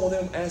 what's wrong with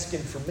them asking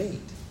for meat?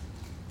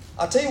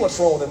 I'll tell you what's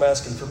wrong with them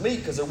asking for meat,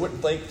 because they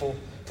weren't thankful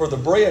for the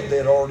bread they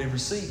had already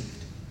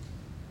received.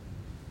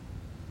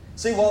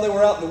 See, while they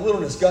were out in the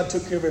wilderness, God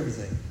took care of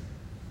everything.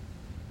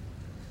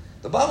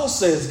 The Bible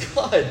says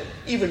God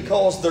even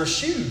caused their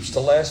shoes to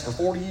last for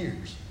 40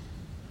 years.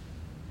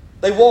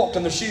 They walked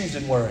and their shoes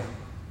didn't wear out.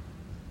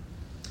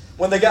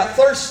 When they got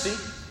thirsty,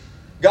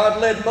 God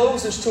led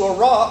Moses to a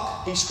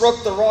rock. He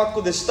struck the rock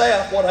with his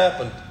staff. What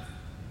happened?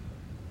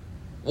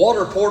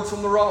 Water poured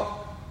from the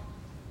rock.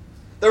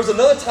 There was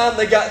another time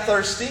they got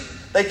thirsty.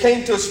 They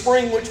came to a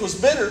spring which was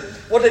bitter.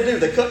 What did they do?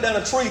 They cut down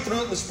a tree, threw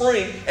it in the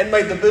spring, and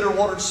made the bitter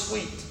water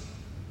sweet.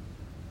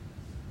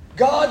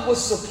 God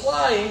was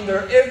supplying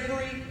their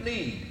every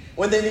need.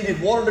 When they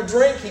needed water to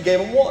drink, He gave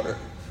them water.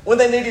 When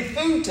they needed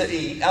food to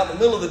eat out in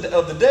the middle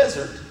of the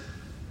desert,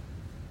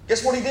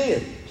 guess what He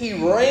did? He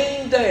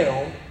rained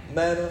down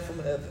manna from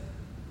heaven.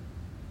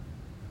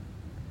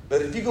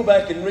 But if you go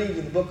back and read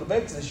in the book of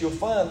Exodus, you'll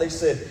find they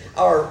said,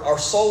 our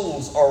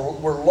souls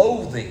were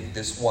loathing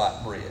this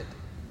white bread.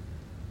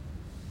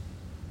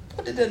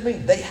 What did that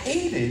mean? They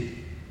hated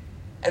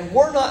and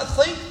were not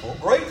thankful,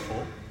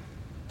 grateful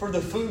for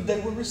the food they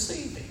were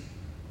receiving.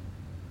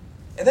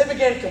 And they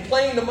began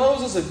complaining to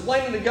Moses and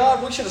complaining to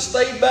God, we should have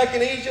stayed back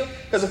in Egypt,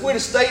 because if we'd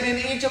have stayed in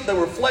Egypt, there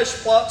were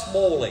flesh pots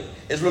boiling,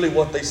 is really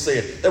what they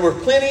said. There were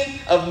plenty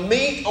of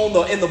meat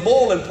in the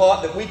boiling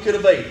pot that we could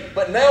have ate.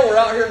 But now we're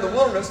out here in the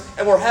wilderness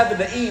and we're having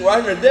to eat, we're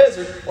out here in the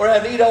desert, we're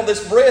having to eat all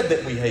this bread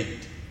that we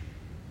hate.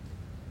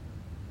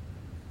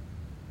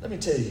 Let me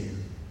tell you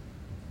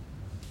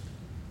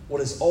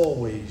what is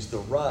always the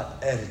right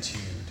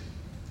attitude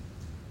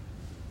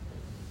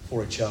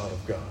for a child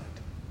of God.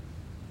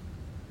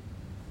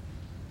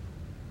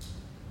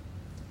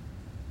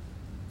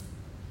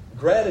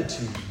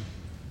 Gratitude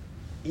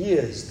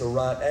is the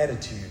right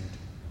attitude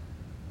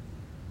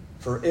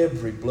for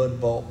every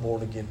blood-bought,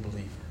 born-again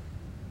believer.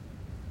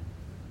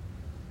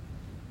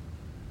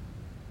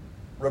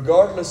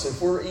 Regardless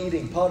if we're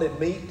eating potted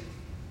meat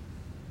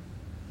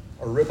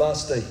or ribeye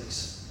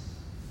steaks.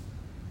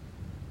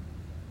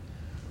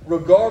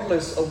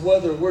 Regardless of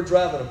whether we're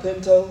driving a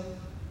Pinto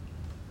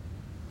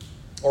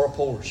or a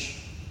Porsche.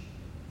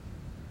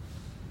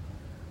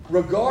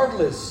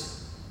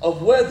 Regardless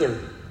of whether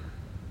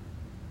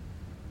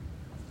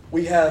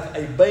we have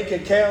a bank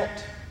account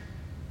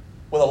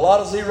with a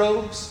lot of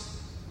zeros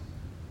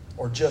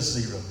or just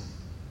zero.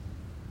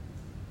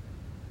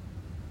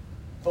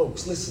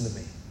 Folks, listen to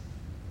me.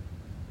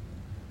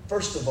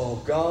 First of all,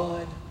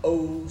 God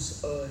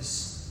owes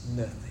us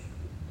nothing.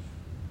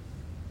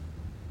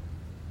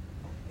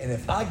 And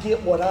if I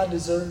get what I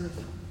deserve,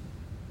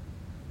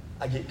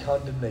 I get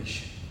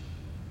condemnation,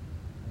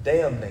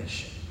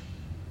 damnation,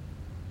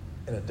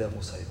 and a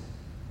devil's hell.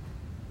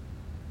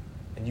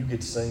 And you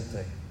get the same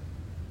thing.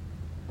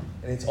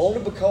 And it's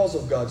only because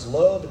of God's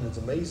love and His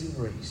amazing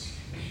grace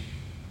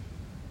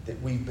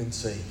that we've been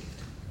saved.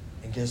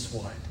 And guess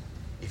what?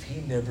 If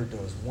He never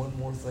does one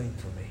more thing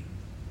for me,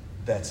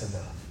 that's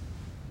enough.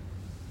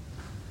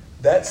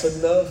 That's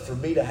enough for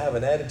me to have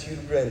an attitude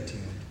of gratitude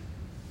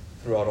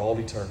throughout all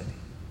eternity.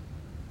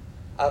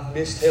 I've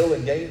missed hell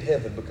and gained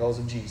heaven because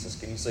of Jesus.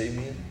 Can you say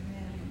amen?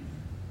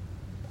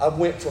 I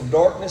went from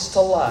darkness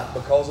to light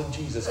because of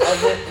Jesus.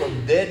 I went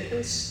from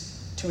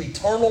deadness to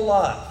eternal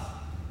life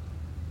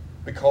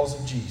because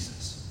of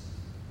Jesus.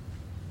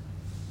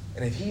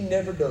 And if He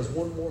never does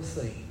one more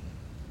thing,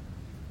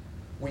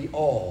 we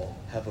all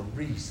have a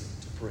reason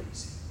to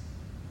praise Him.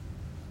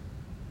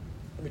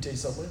 Let me tell you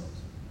something else.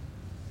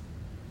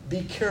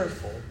 Be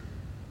careful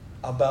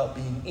about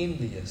being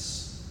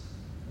envious,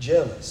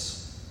 jealous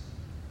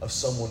of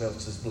someone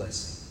else's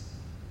blessing.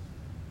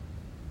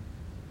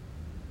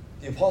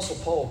 The Apostle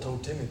Paul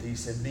told Timothy, he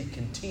said, be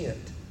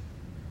content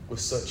with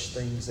such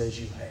things as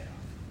you have.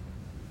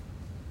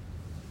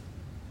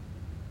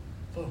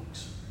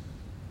 Folks,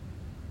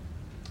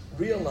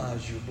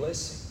 realize your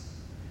blessing.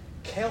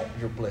 Count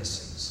your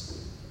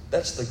blessings.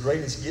 That's the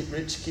greatest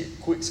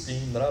get-rich-quick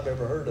scheme that I've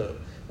ever heard of.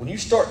 When you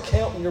start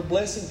counting your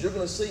blessings, you're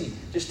going to see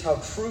just how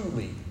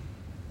truly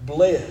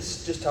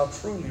blessed, just how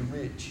truly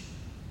rich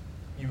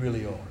you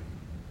really are.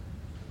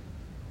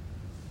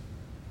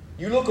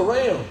 You look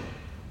around,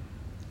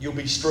 you'll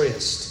be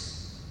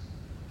stressed.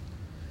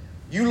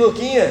 You look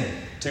in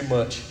too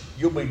much,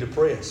 you'll be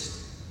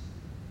depressed.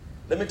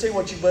 Let me tell you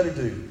what you better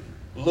do.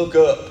 Look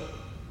up.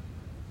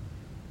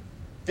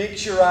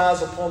 Fix your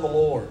eyes upon the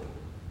Lord.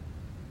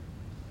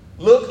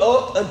 Look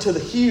up unto the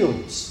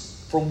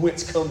hills from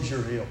whence comes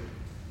your help.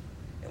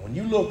 And when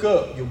you look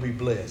up, you'll be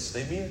blessed.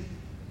 Amen?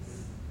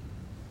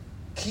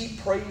 Keep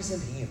praising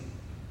Him.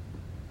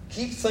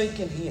 Keep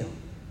thanking Him.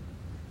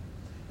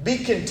 Be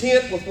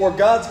content with where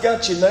God's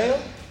got you now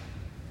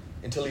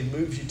until He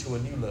moves you to a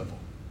new level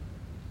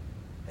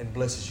and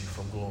blesses you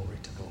from glory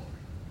to glory.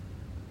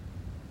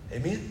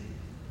 Amen?